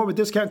 $25 or more with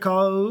discount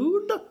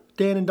code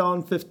Dan and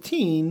Dawn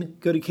 15.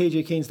 Go to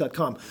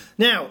KJCanes.com.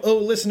 Now,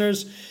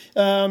 listeners,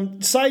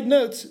 side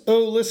notes,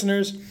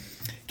 listeners,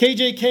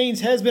 KJ Canes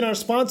has been our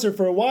sponsor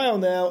for a while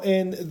now,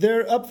 and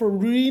they're up for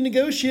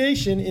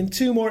renegotiation in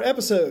 2 more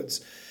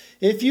episodes.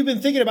 If you've been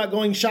thinking about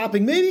going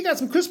shopping, maybe you got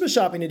some Christmas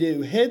shopping to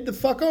do, head the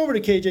fuck over to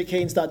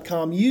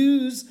KJCanes.com.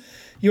 Use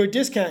your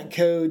discount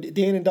code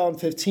Dan and Dawn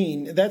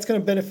 15. That's going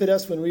to benefit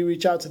us when we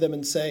reach out to them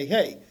and say,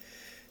 hey,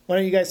 why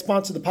don't you guys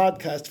sponsor the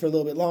podcast for a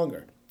little bit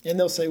longer? And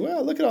they'll say,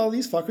 well, look at all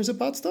these fuckers that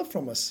bought stuff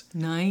from us.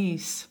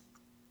 Nice.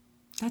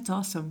 That's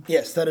awesome.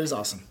 Yes, that is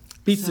awesome.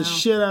 Beats the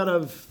shit out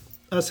of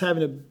us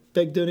having to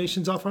beg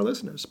donations off our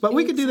listeners. But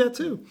we could do that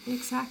too.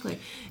 Exactly.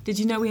 Did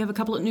you know we have a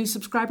couple of new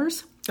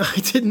subscribers? I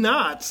did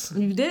not.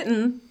 You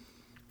didn't?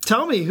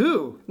 Tell me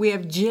who. We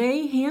have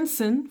Jay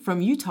Hansen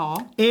from Utah.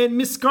 And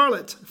Miss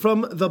Scarlett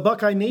from the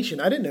Buckeye Nation.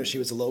 I didn't know she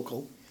was a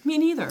local. Me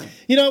neither.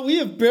 You know, we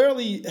have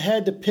barely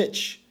had to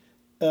pitch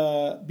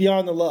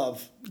Beyond the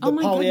Love, the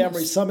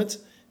Polyamory Summit.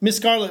 Miss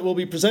Scarlett will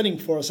be presenting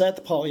for us at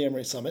the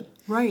Polyamory Summit.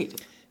 Right.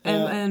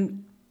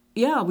 And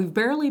yeah, we've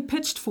barely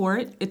pitched for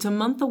it. It's a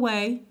month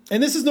away.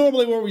 And this is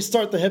normally where we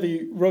start the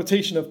heavy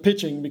rotation of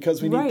pitching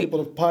because we need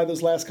people to buy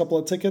those last couple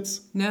of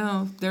tickets.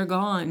 No, they're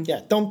gone.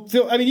 Yeah, don't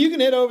feel... I mean, you can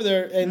head over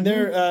there, and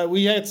there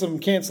we had some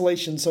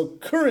cancellations, so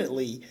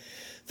currently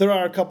there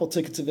are a couple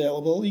tickets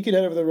available. You can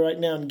head over there right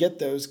now and get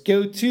those.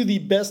 Go to the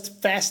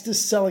best,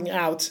 fastest selling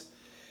out,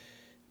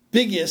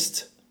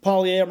 biggest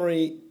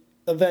polyamory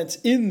event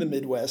in the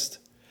Midwest.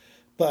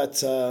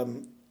 But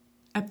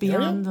at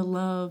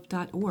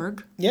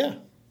beyondthelove.org. Yeah.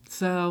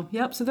 So,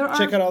 yep. So there are.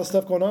 Check out all the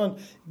stuff going on.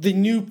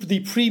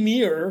 The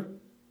premiere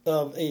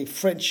of a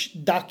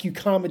French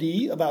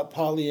docu-comedy about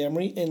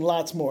polyamory and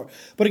lots more.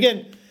 But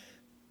again,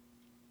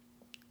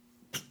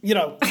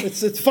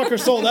 it's fucker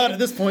sold out at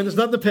this point. There's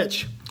nothing to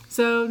pitch.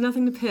 So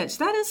nothing to pitch.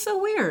 That is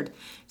so weird.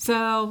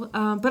 So,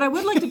 but I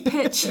would like to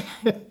pitch.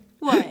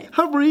 What?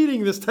 I'm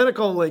reading this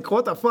tentacle link.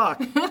 What the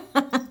fuck?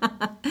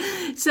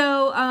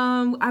 So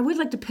I would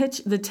like to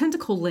pitch the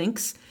tentacle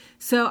links.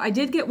 So I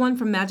did get one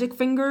from Magic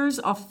Fingers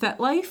off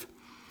FetLife.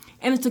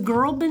 And it's a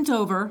girl bent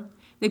over.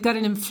 They've got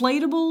an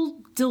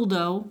inflatable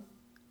dildo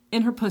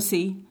in her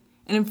pussy,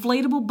 an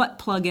inflatable butt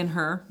plug in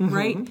her,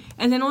 right?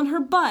 And then on her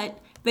butt,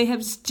 they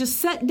have just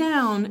set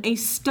down a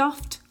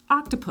stuffed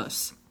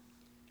octopus.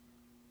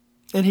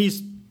 And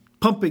he's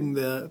pumping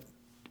the...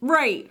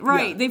 Right.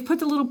 Yeah. They've put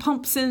the little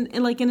pumps in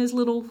his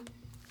little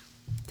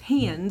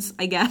hands,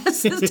 I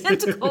guess, his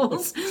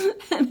tentacles.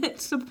 and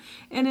it's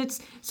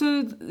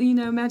so,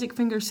 Magic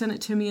Finger sent it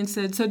to me and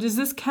said, so does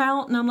this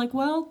count? And I'm like,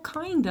 well,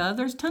 kinda.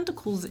 There's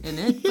tentacles in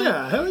it.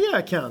 Yeah, hell yeah,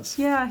 it counts.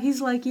 Yeah, he's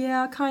like,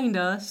 yeah,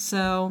 kinda.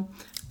 So,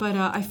 but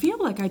I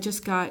feel like I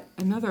just got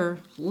another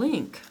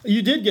link.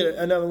 You did get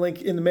another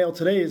link in the mail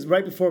today. Is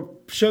right before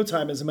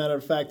showtime, as a matter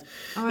of fact.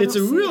 It's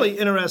a really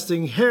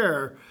interesting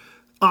hair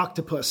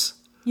octopus.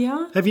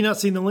 Yeah? Have you not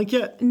seen the link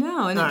yet?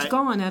 No, and it's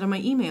gone out of my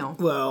email.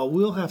 Well,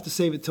 we'll have to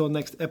save it till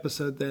next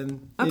episode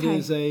then. Okay.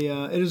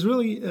 It is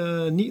really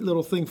a neat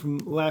little thing from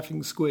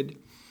Laughing Squid.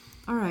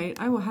 All right,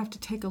 I will have to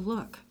take a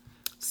look.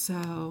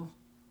 So,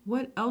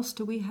 what else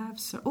do we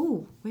have?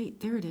 Oh,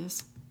 wait, there it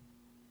is.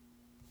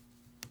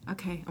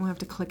 Okay, I'm going to have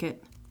to click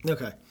it.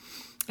 Okay.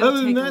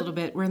 It'll take a little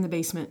bit. We're in the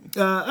basement.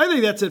 I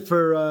think that's it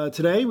for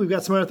today. We've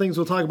got some other things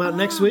we'll talk about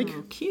next week.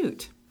 Oh,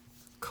 cute.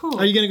 Cool.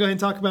 Are you going to go ahead and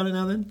talk about it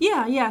now then?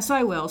 Yeah, so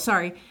I will.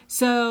 Sorry.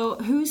 So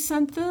who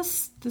sent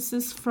this? This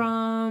is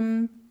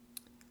from,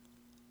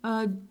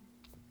 I'm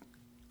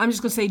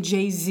just going to say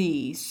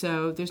Jay-Z.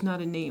 So there's not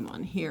a name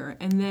on here.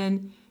 And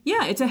then,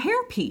 yeah, it's a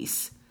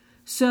hairpiece.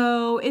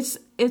 So it's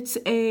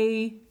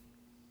made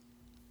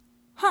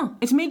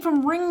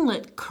from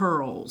ringlet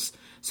curls.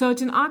 So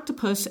it's an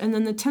octopus, and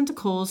then the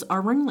tentacles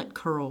are ringlet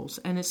curls.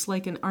 And it's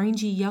like an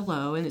orangey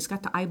yellow, and it's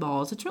got the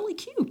eyeballs. It's really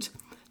cute.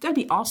 That'd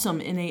be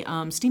awesome in a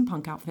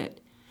steampunk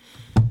outfit.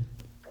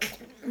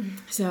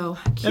 So,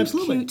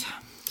 cute.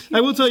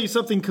 I will tell you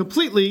something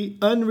completely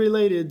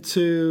unrelated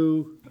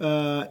to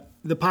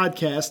the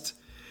podcast.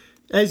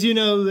 As you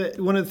know,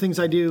 that one of the things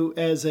I do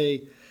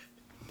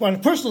on a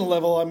personal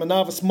level, I'm a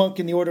novice monk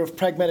in the Order of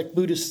Pragmatic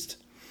Buddhist.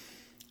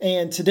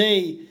 And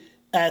today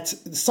at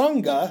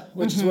Sangha,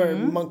 which is where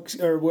monks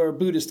or where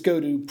Buddhists go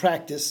to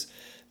practice,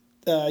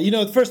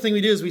 the first thing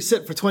we do is we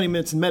sit for 20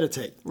 minutes and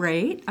meditate.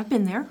 Right. I've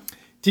been there.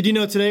 Did you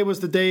know today was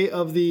the day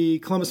of the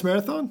Columbus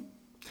Marathon?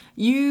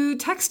 You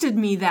texted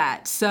me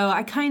that, so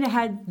I kind of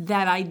had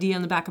that idea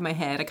in the back of my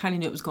head. I kind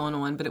of knew it was going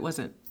on, but it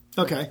wasn't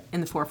in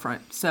the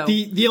forefront. So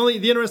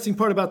the interesting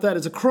part about that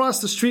is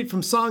across the street from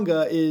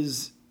Sangha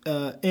is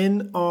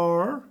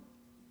NRBA.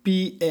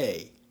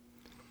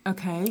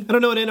 Okay. I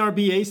don't know what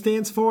NRBA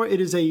stands for.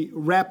 It is a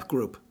rap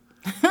group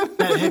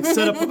that had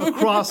set up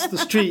across the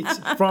streets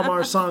from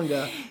our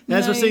Sangha.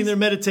 As we're sitting there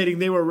meditating,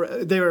 they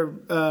were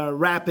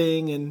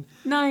rapping and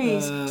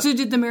nice. So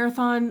did the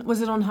marathon?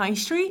 Was it on High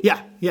Street?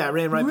 Yeah, it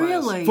ran right by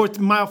us. Really?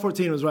 Mile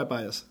 14 was right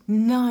by us.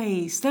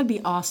 Nice. That'd be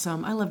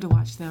awesome. I love to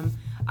watch them.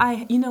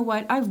 You know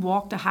what? I've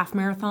walked a half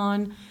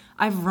marathon.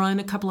 I've run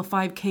a couple of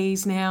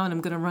 5Ks now, and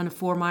I'm going to run a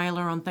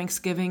 4-miler on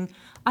Thanksgiving.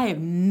 I have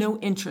no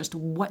interest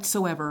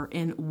whatsoever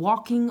in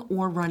walking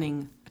or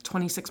running a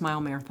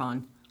 26-mile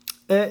marathon.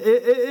 It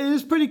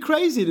is pretty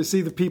crazy to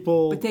see the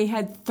people. But they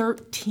had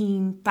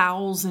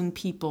 13,000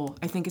 people,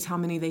 I think is how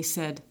many they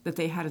said that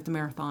they had at the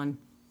marathon.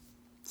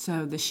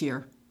 So this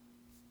year.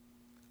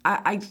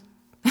 I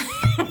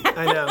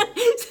know.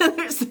 So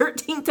there's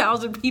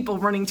 13,000 people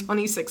running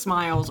 26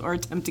 miles or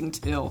attempting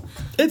to.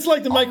 It's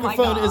like the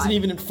microphone isn't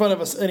even in front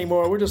of us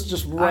anymore. We're just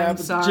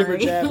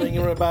jibber-jabbering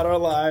about our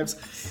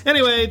lives.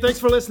 Anyway, thanks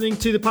for listening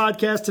to the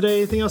podcast today.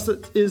 Anything else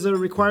that is a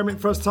requirement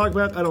for us to talk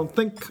about? I don't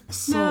think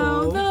so.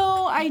 No,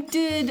 though I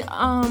did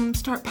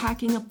start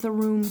packing up the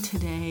room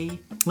today.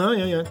 Oh,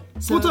 yeah.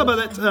 So, we'll talk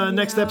about that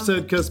next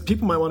episode because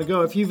people might want to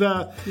go. If you've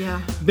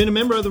been a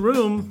member of the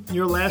room,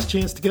 your last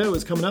chance to go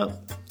is coming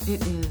up.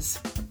 It is.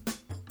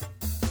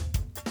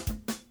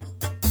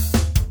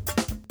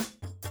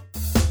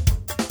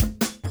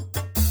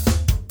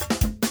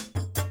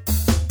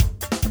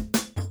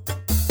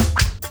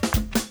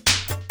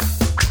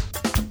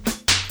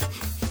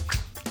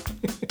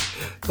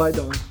 Bye,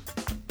 Dawn.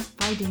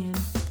 Bye, Dan.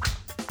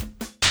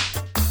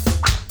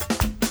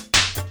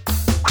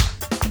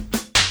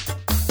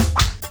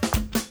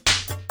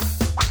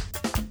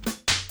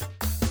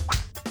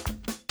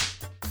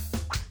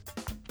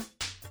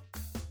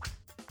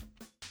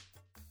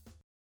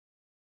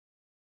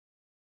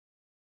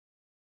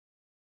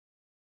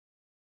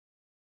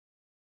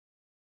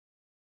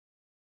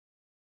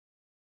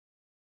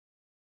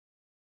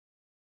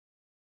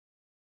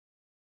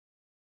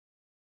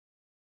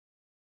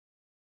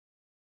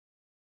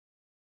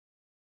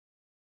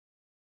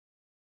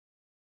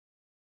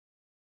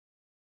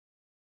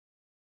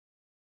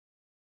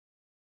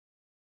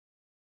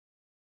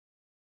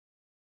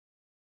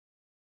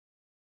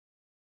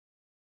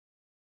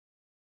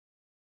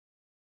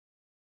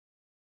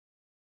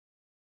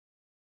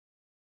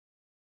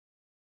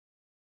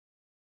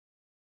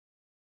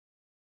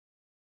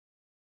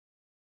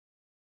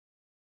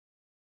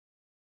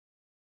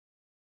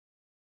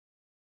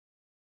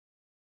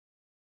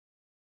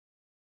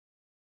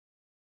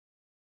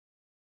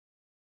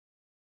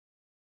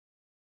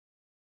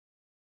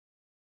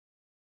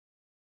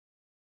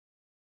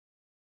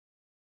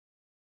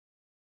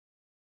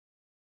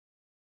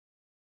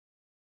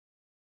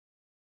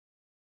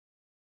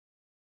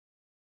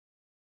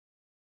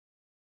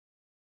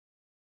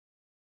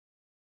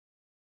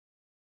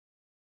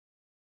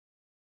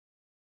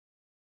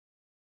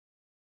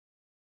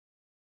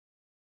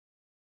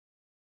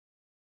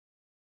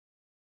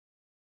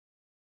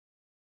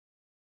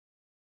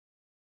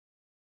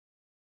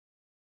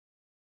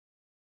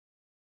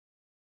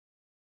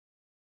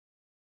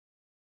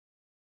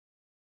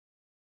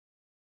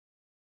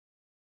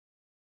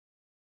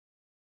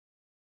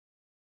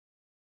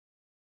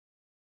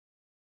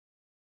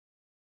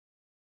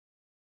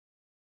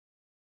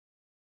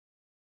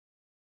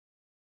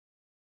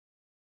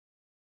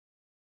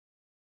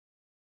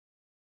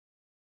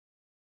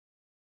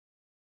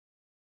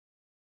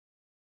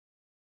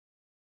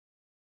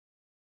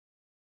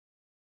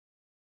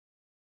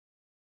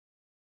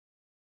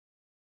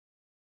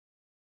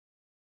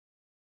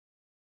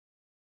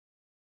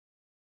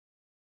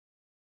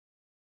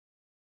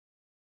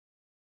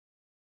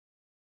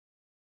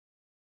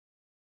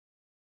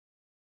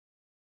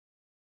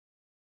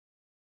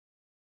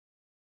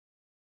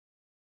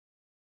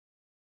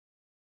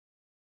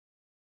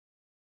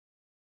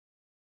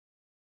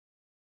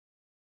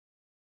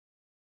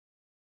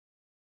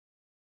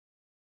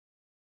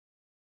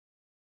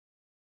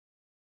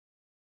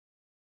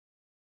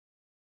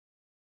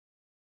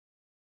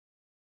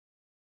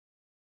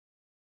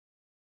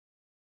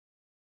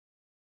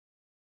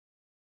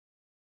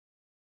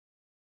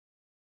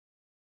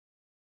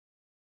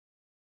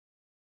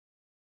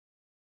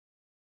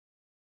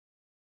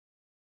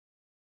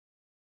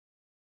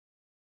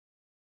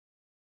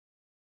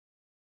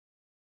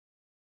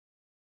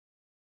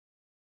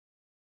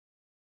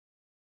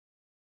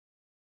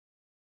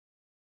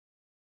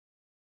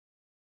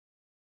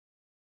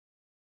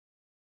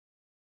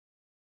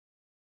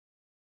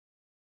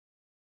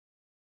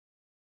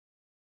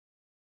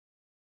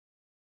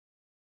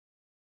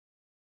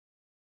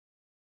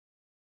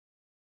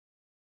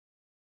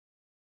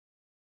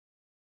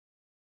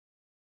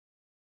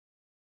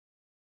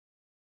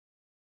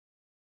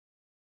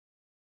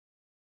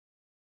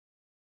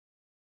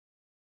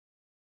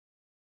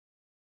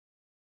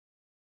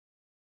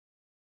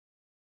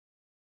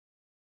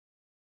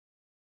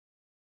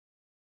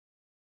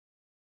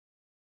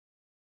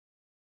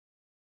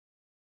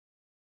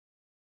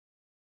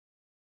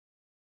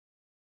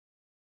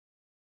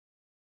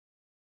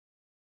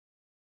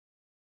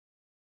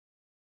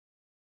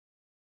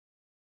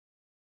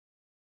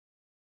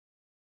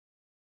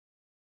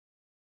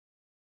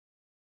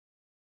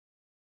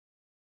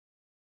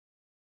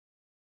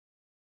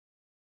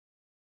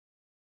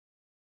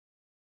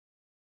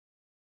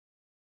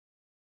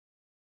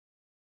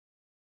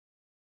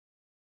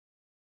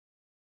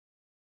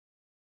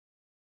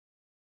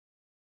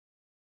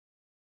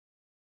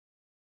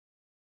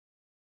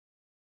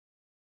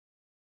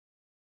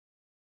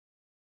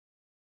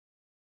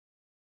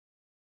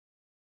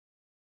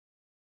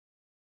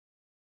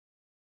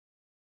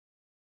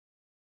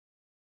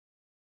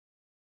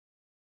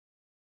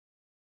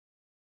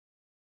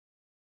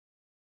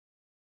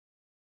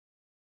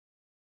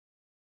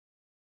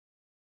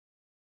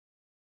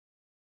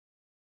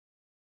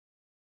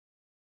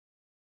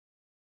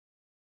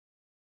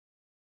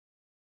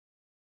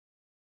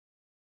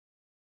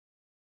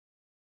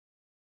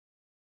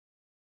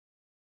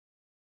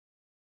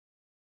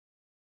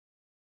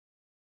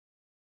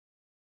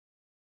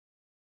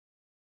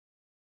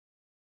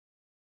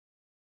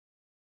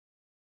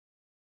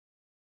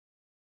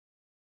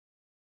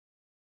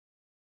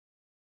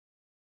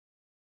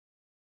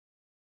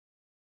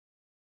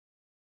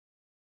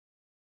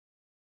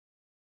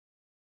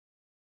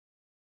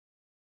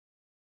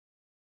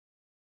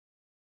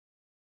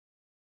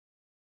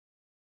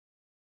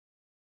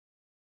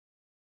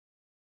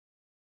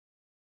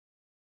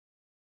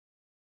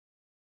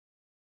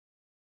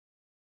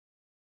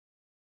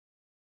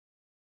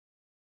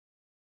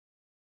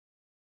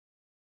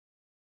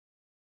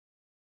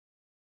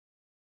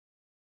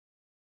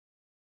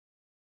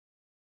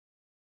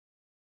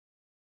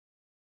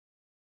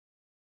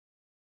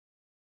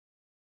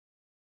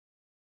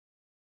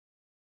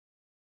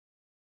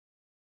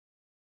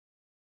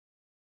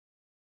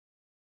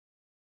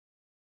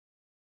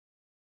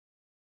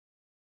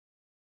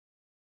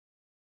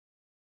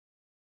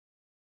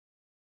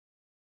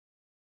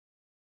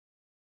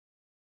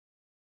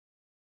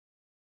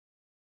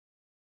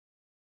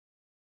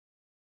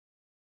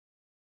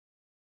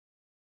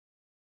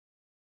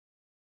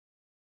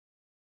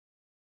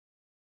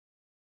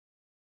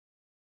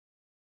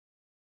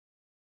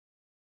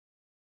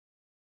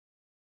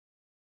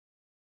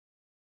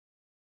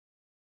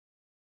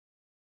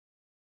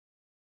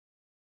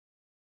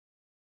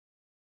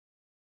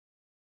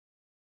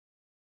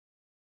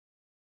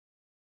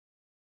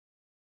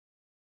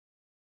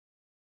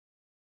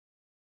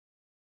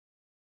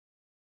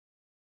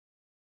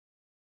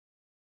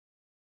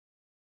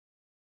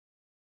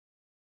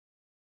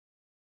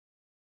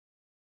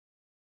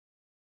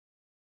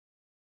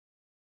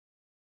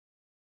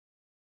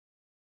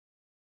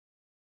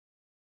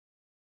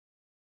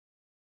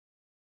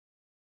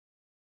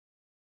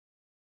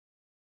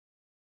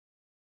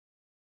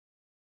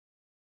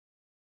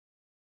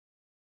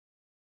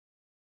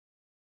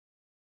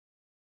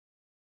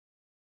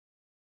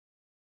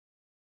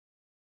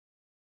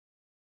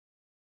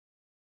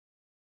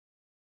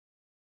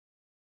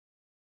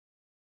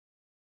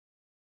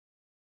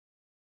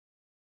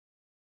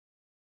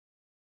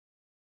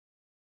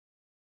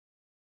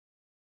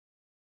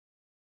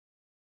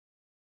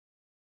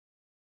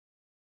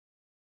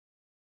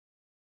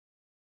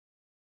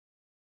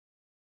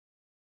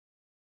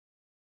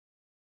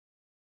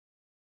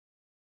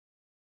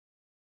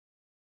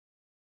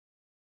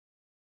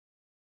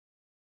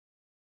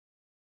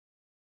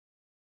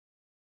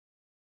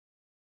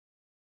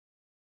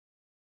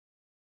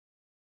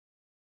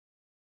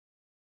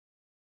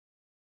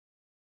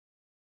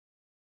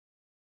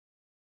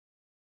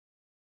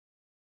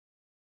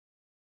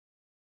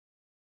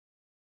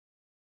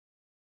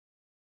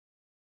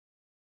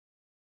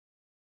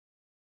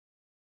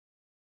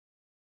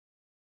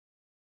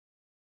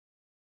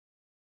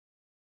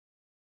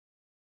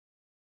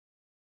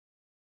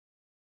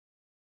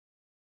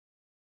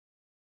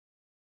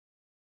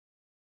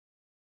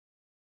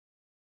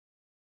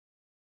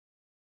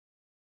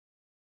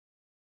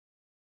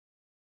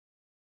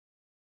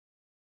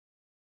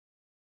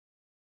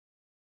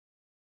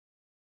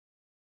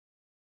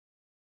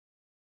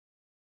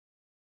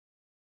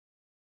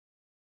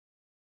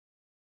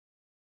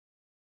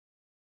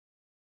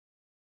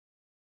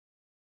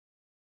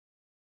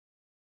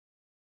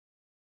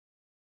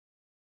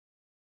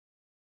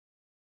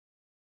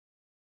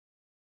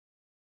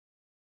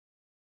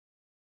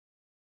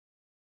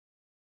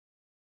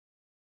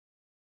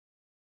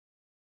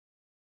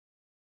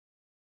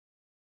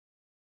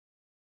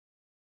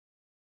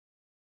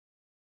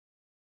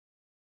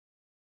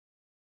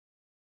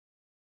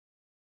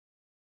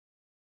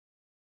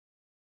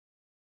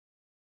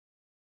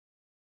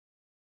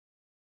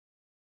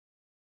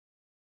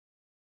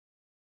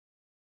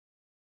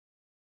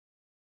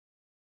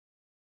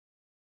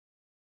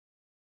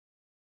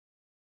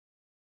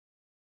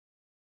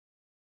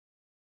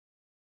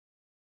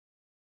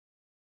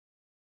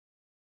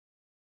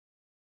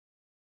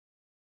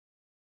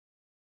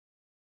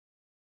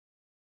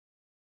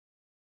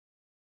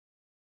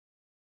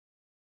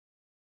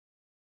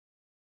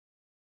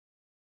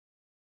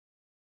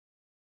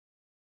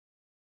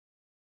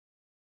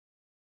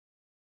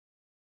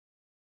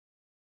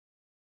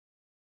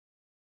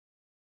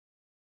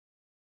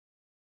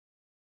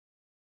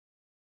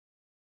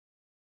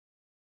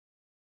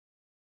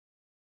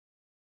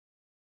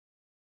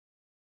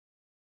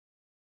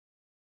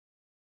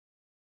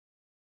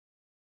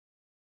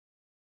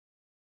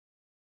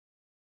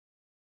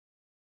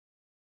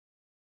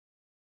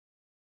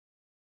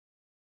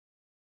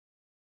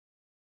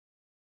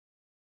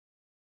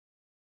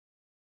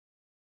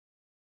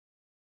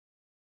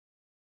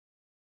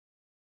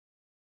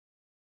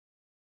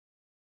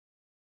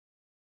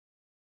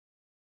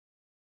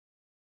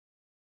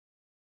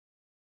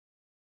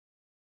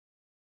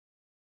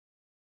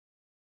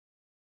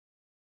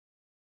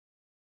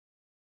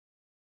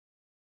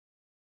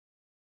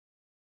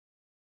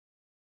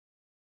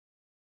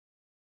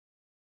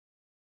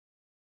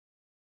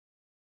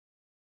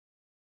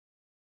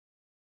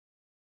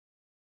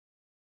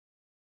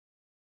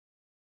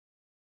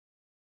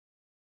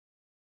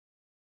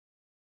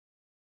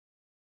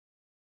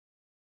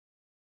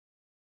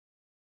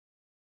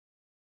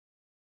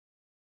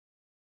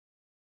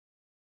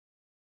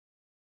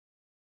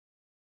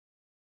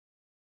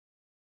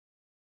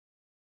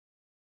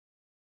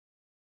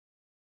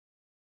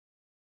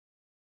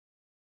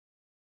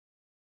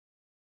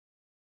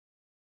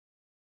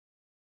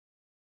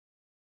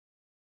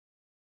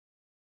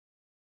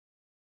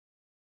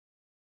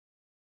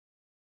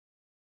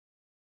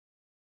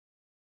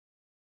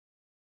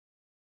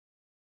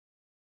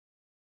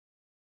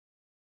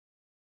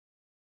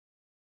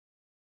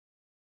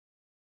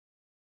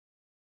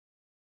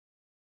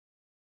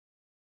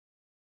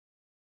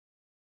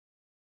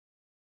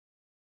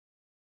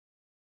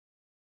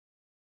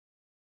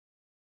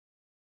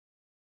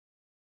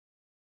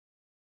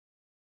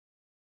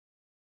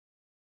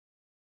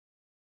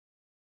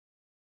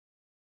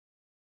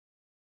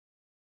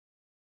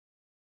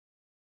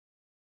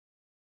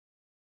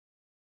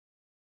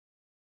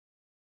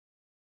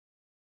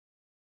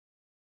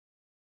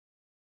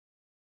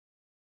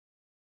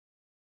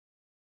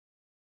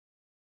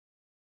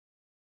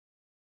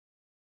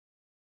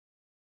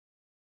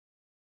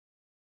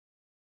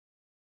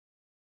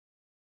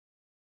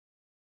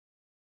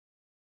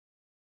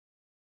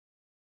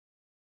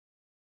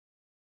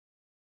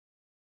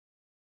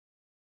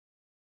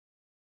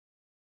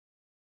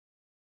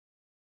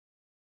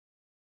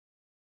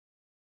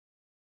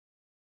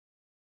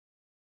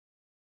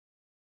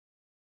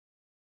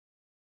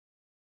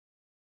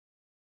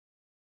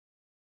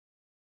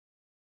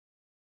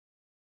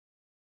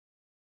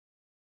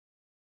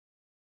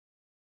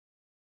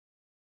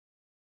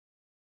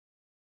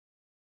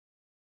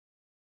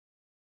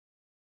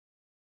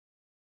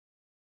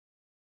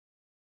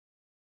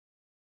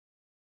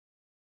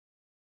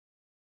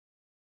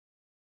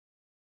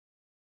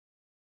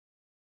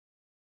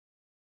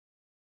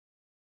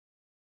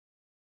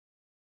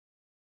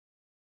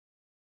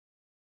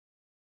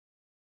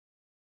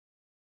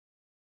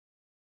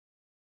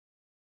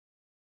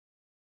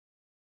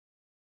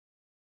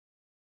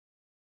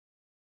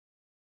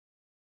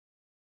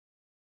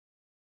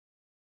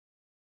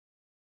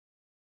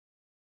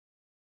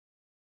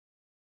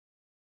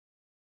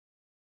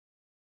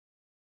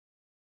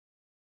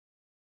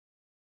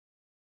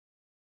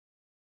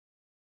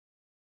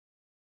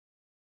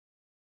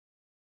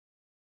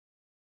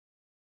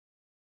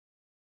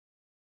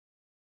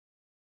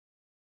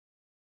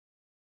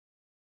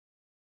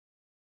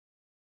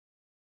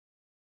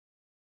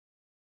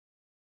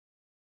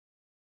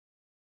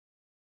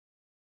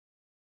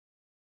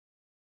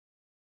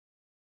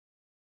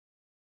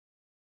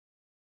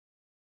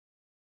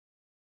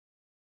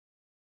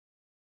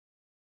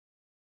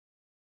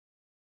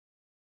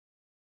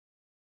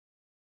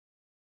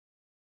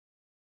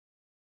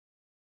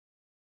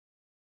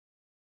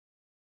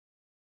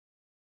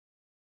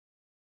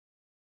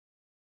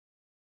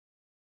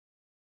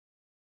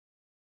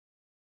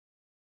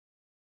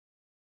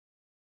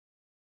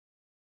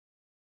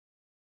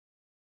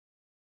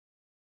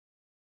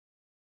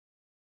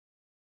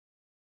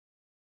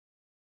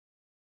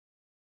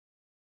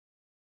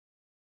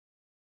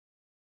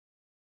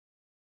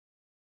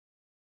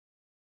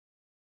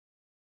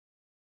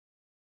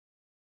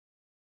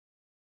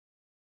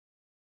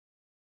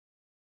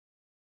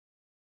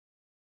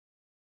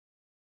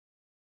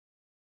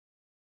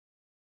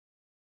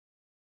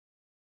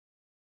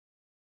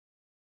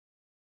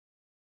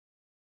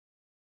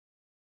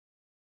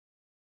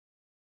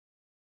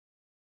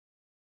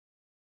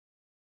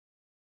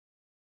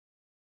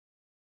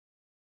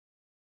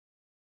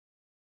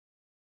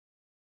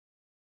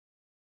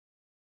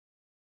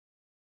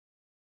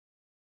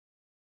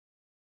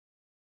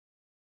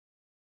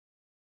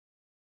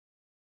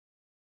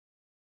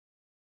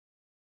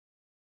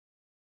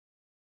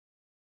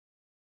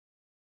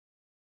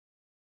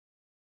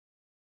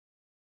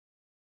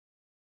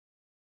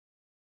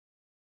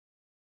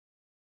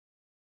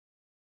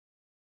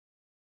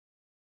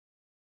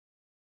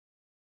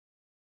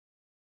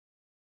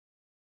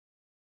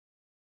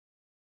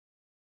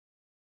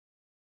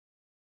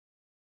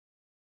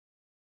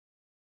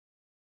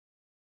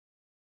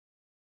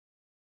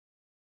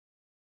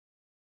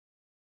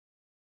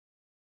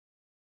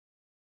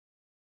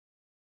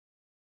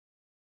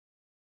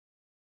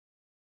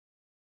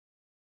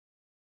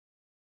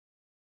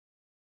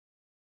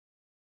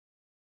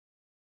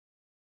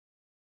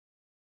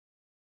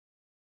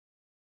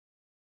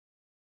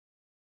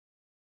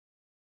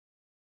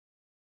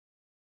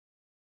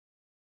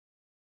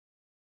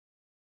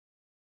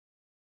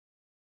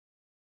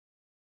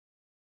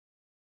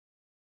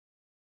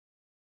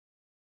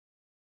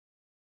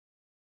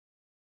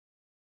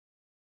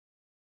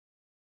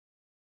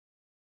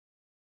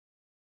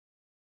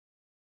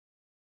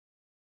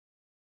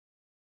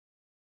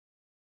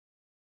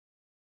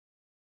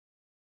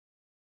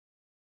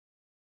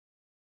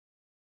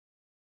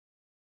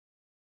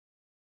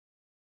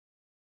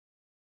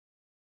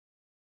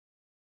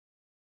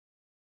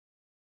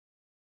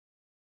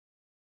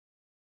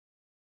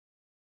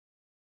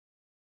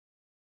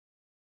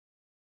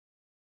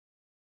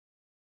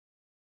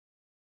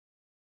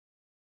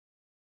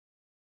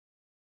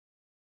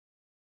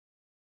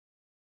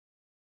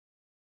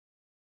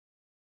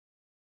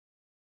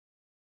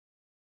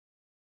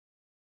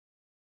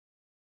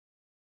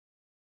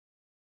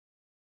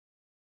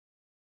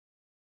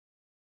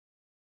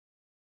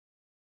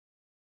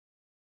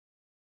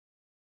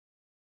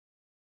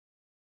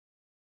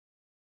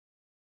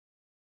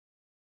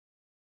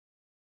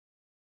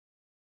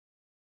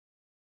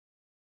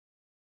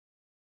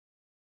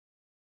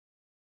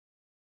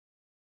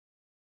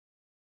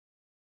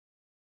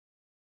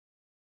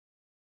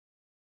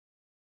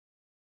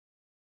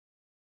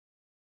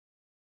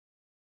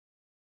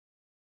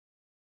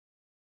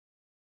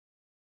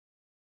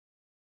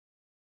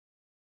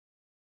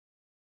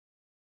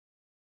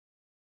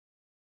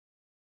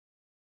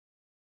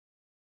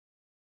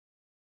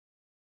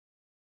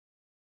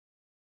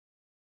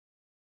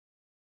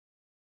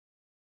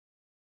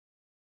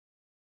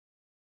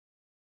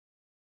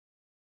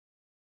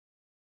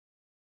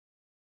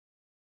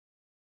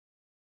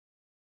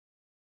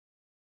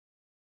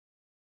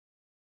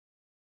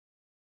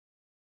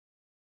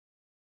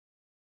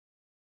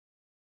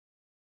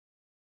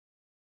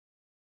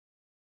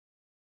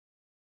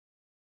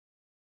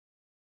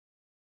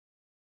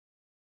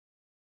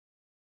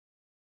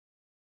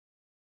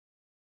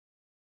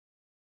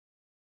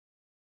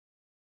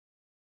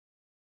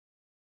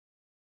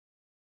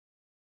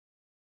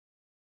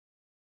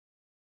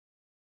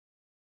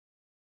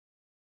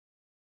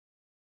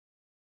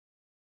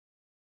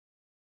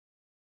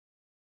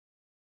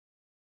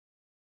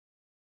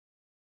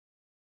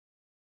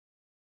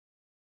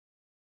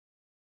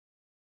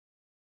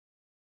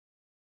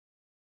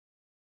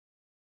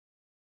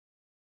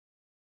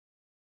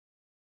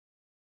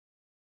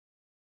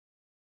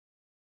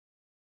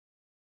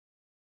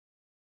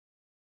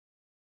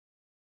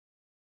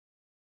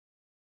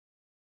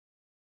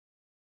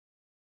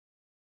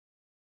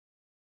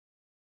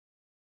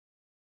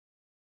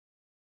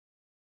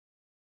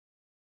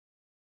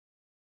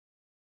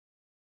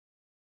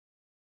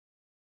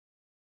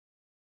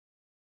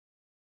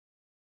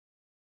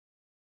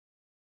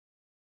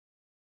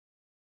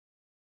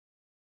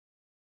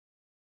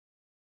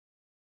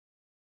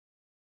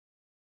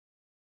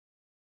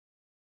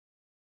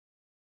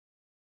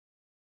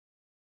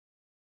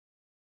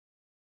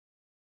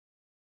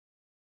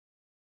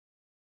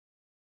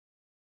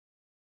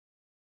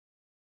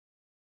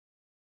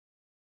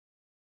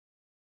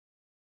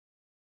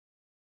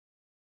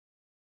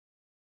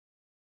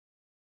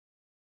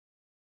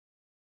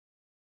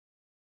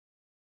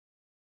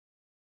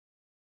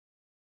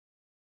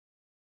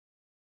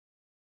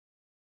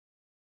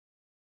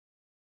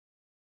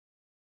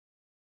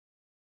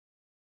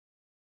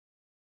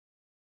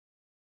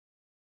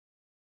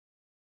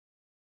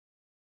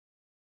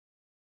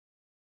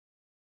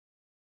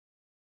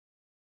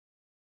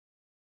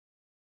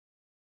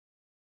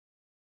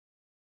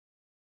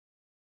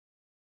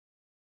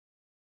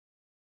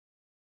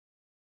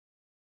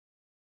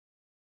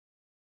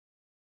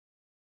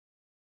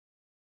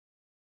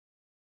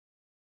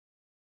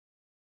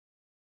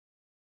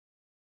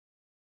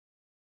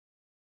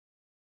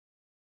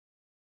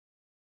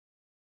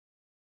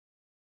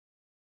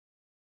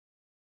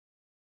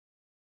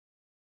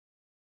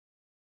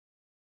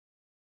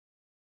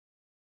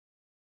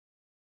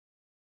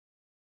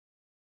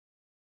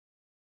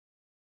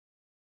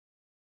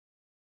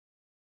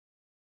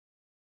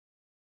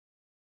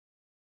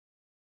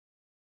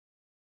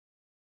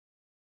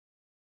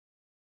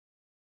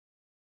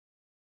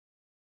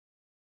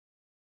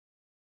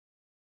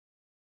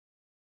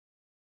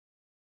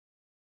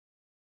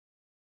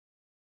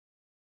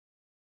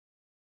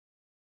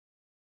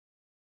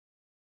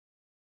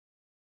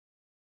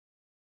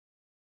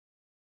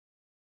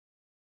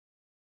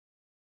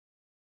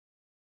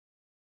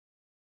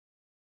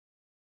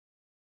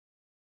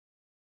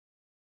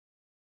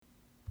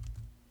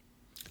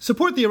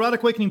 Support the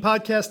Erotic Awakening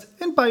podcast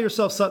and buy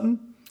yourself something.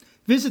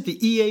 Visit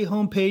the EA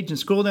homepage and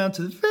scroll down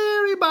to the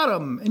very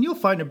bottom, and you'll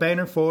find a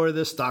banner for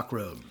the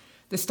Stockroom.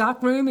 The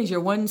Stockroom is your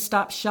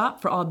one-stop shop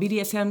for all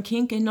BDSM,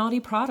 kink, and naughty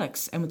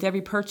products. And with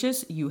every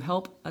purchase, you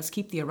help us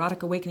keep the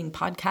Erotic Awakening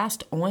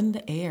podcast on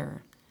the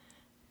air.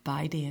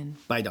 Bye, Dan.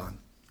 Bye, Dawn.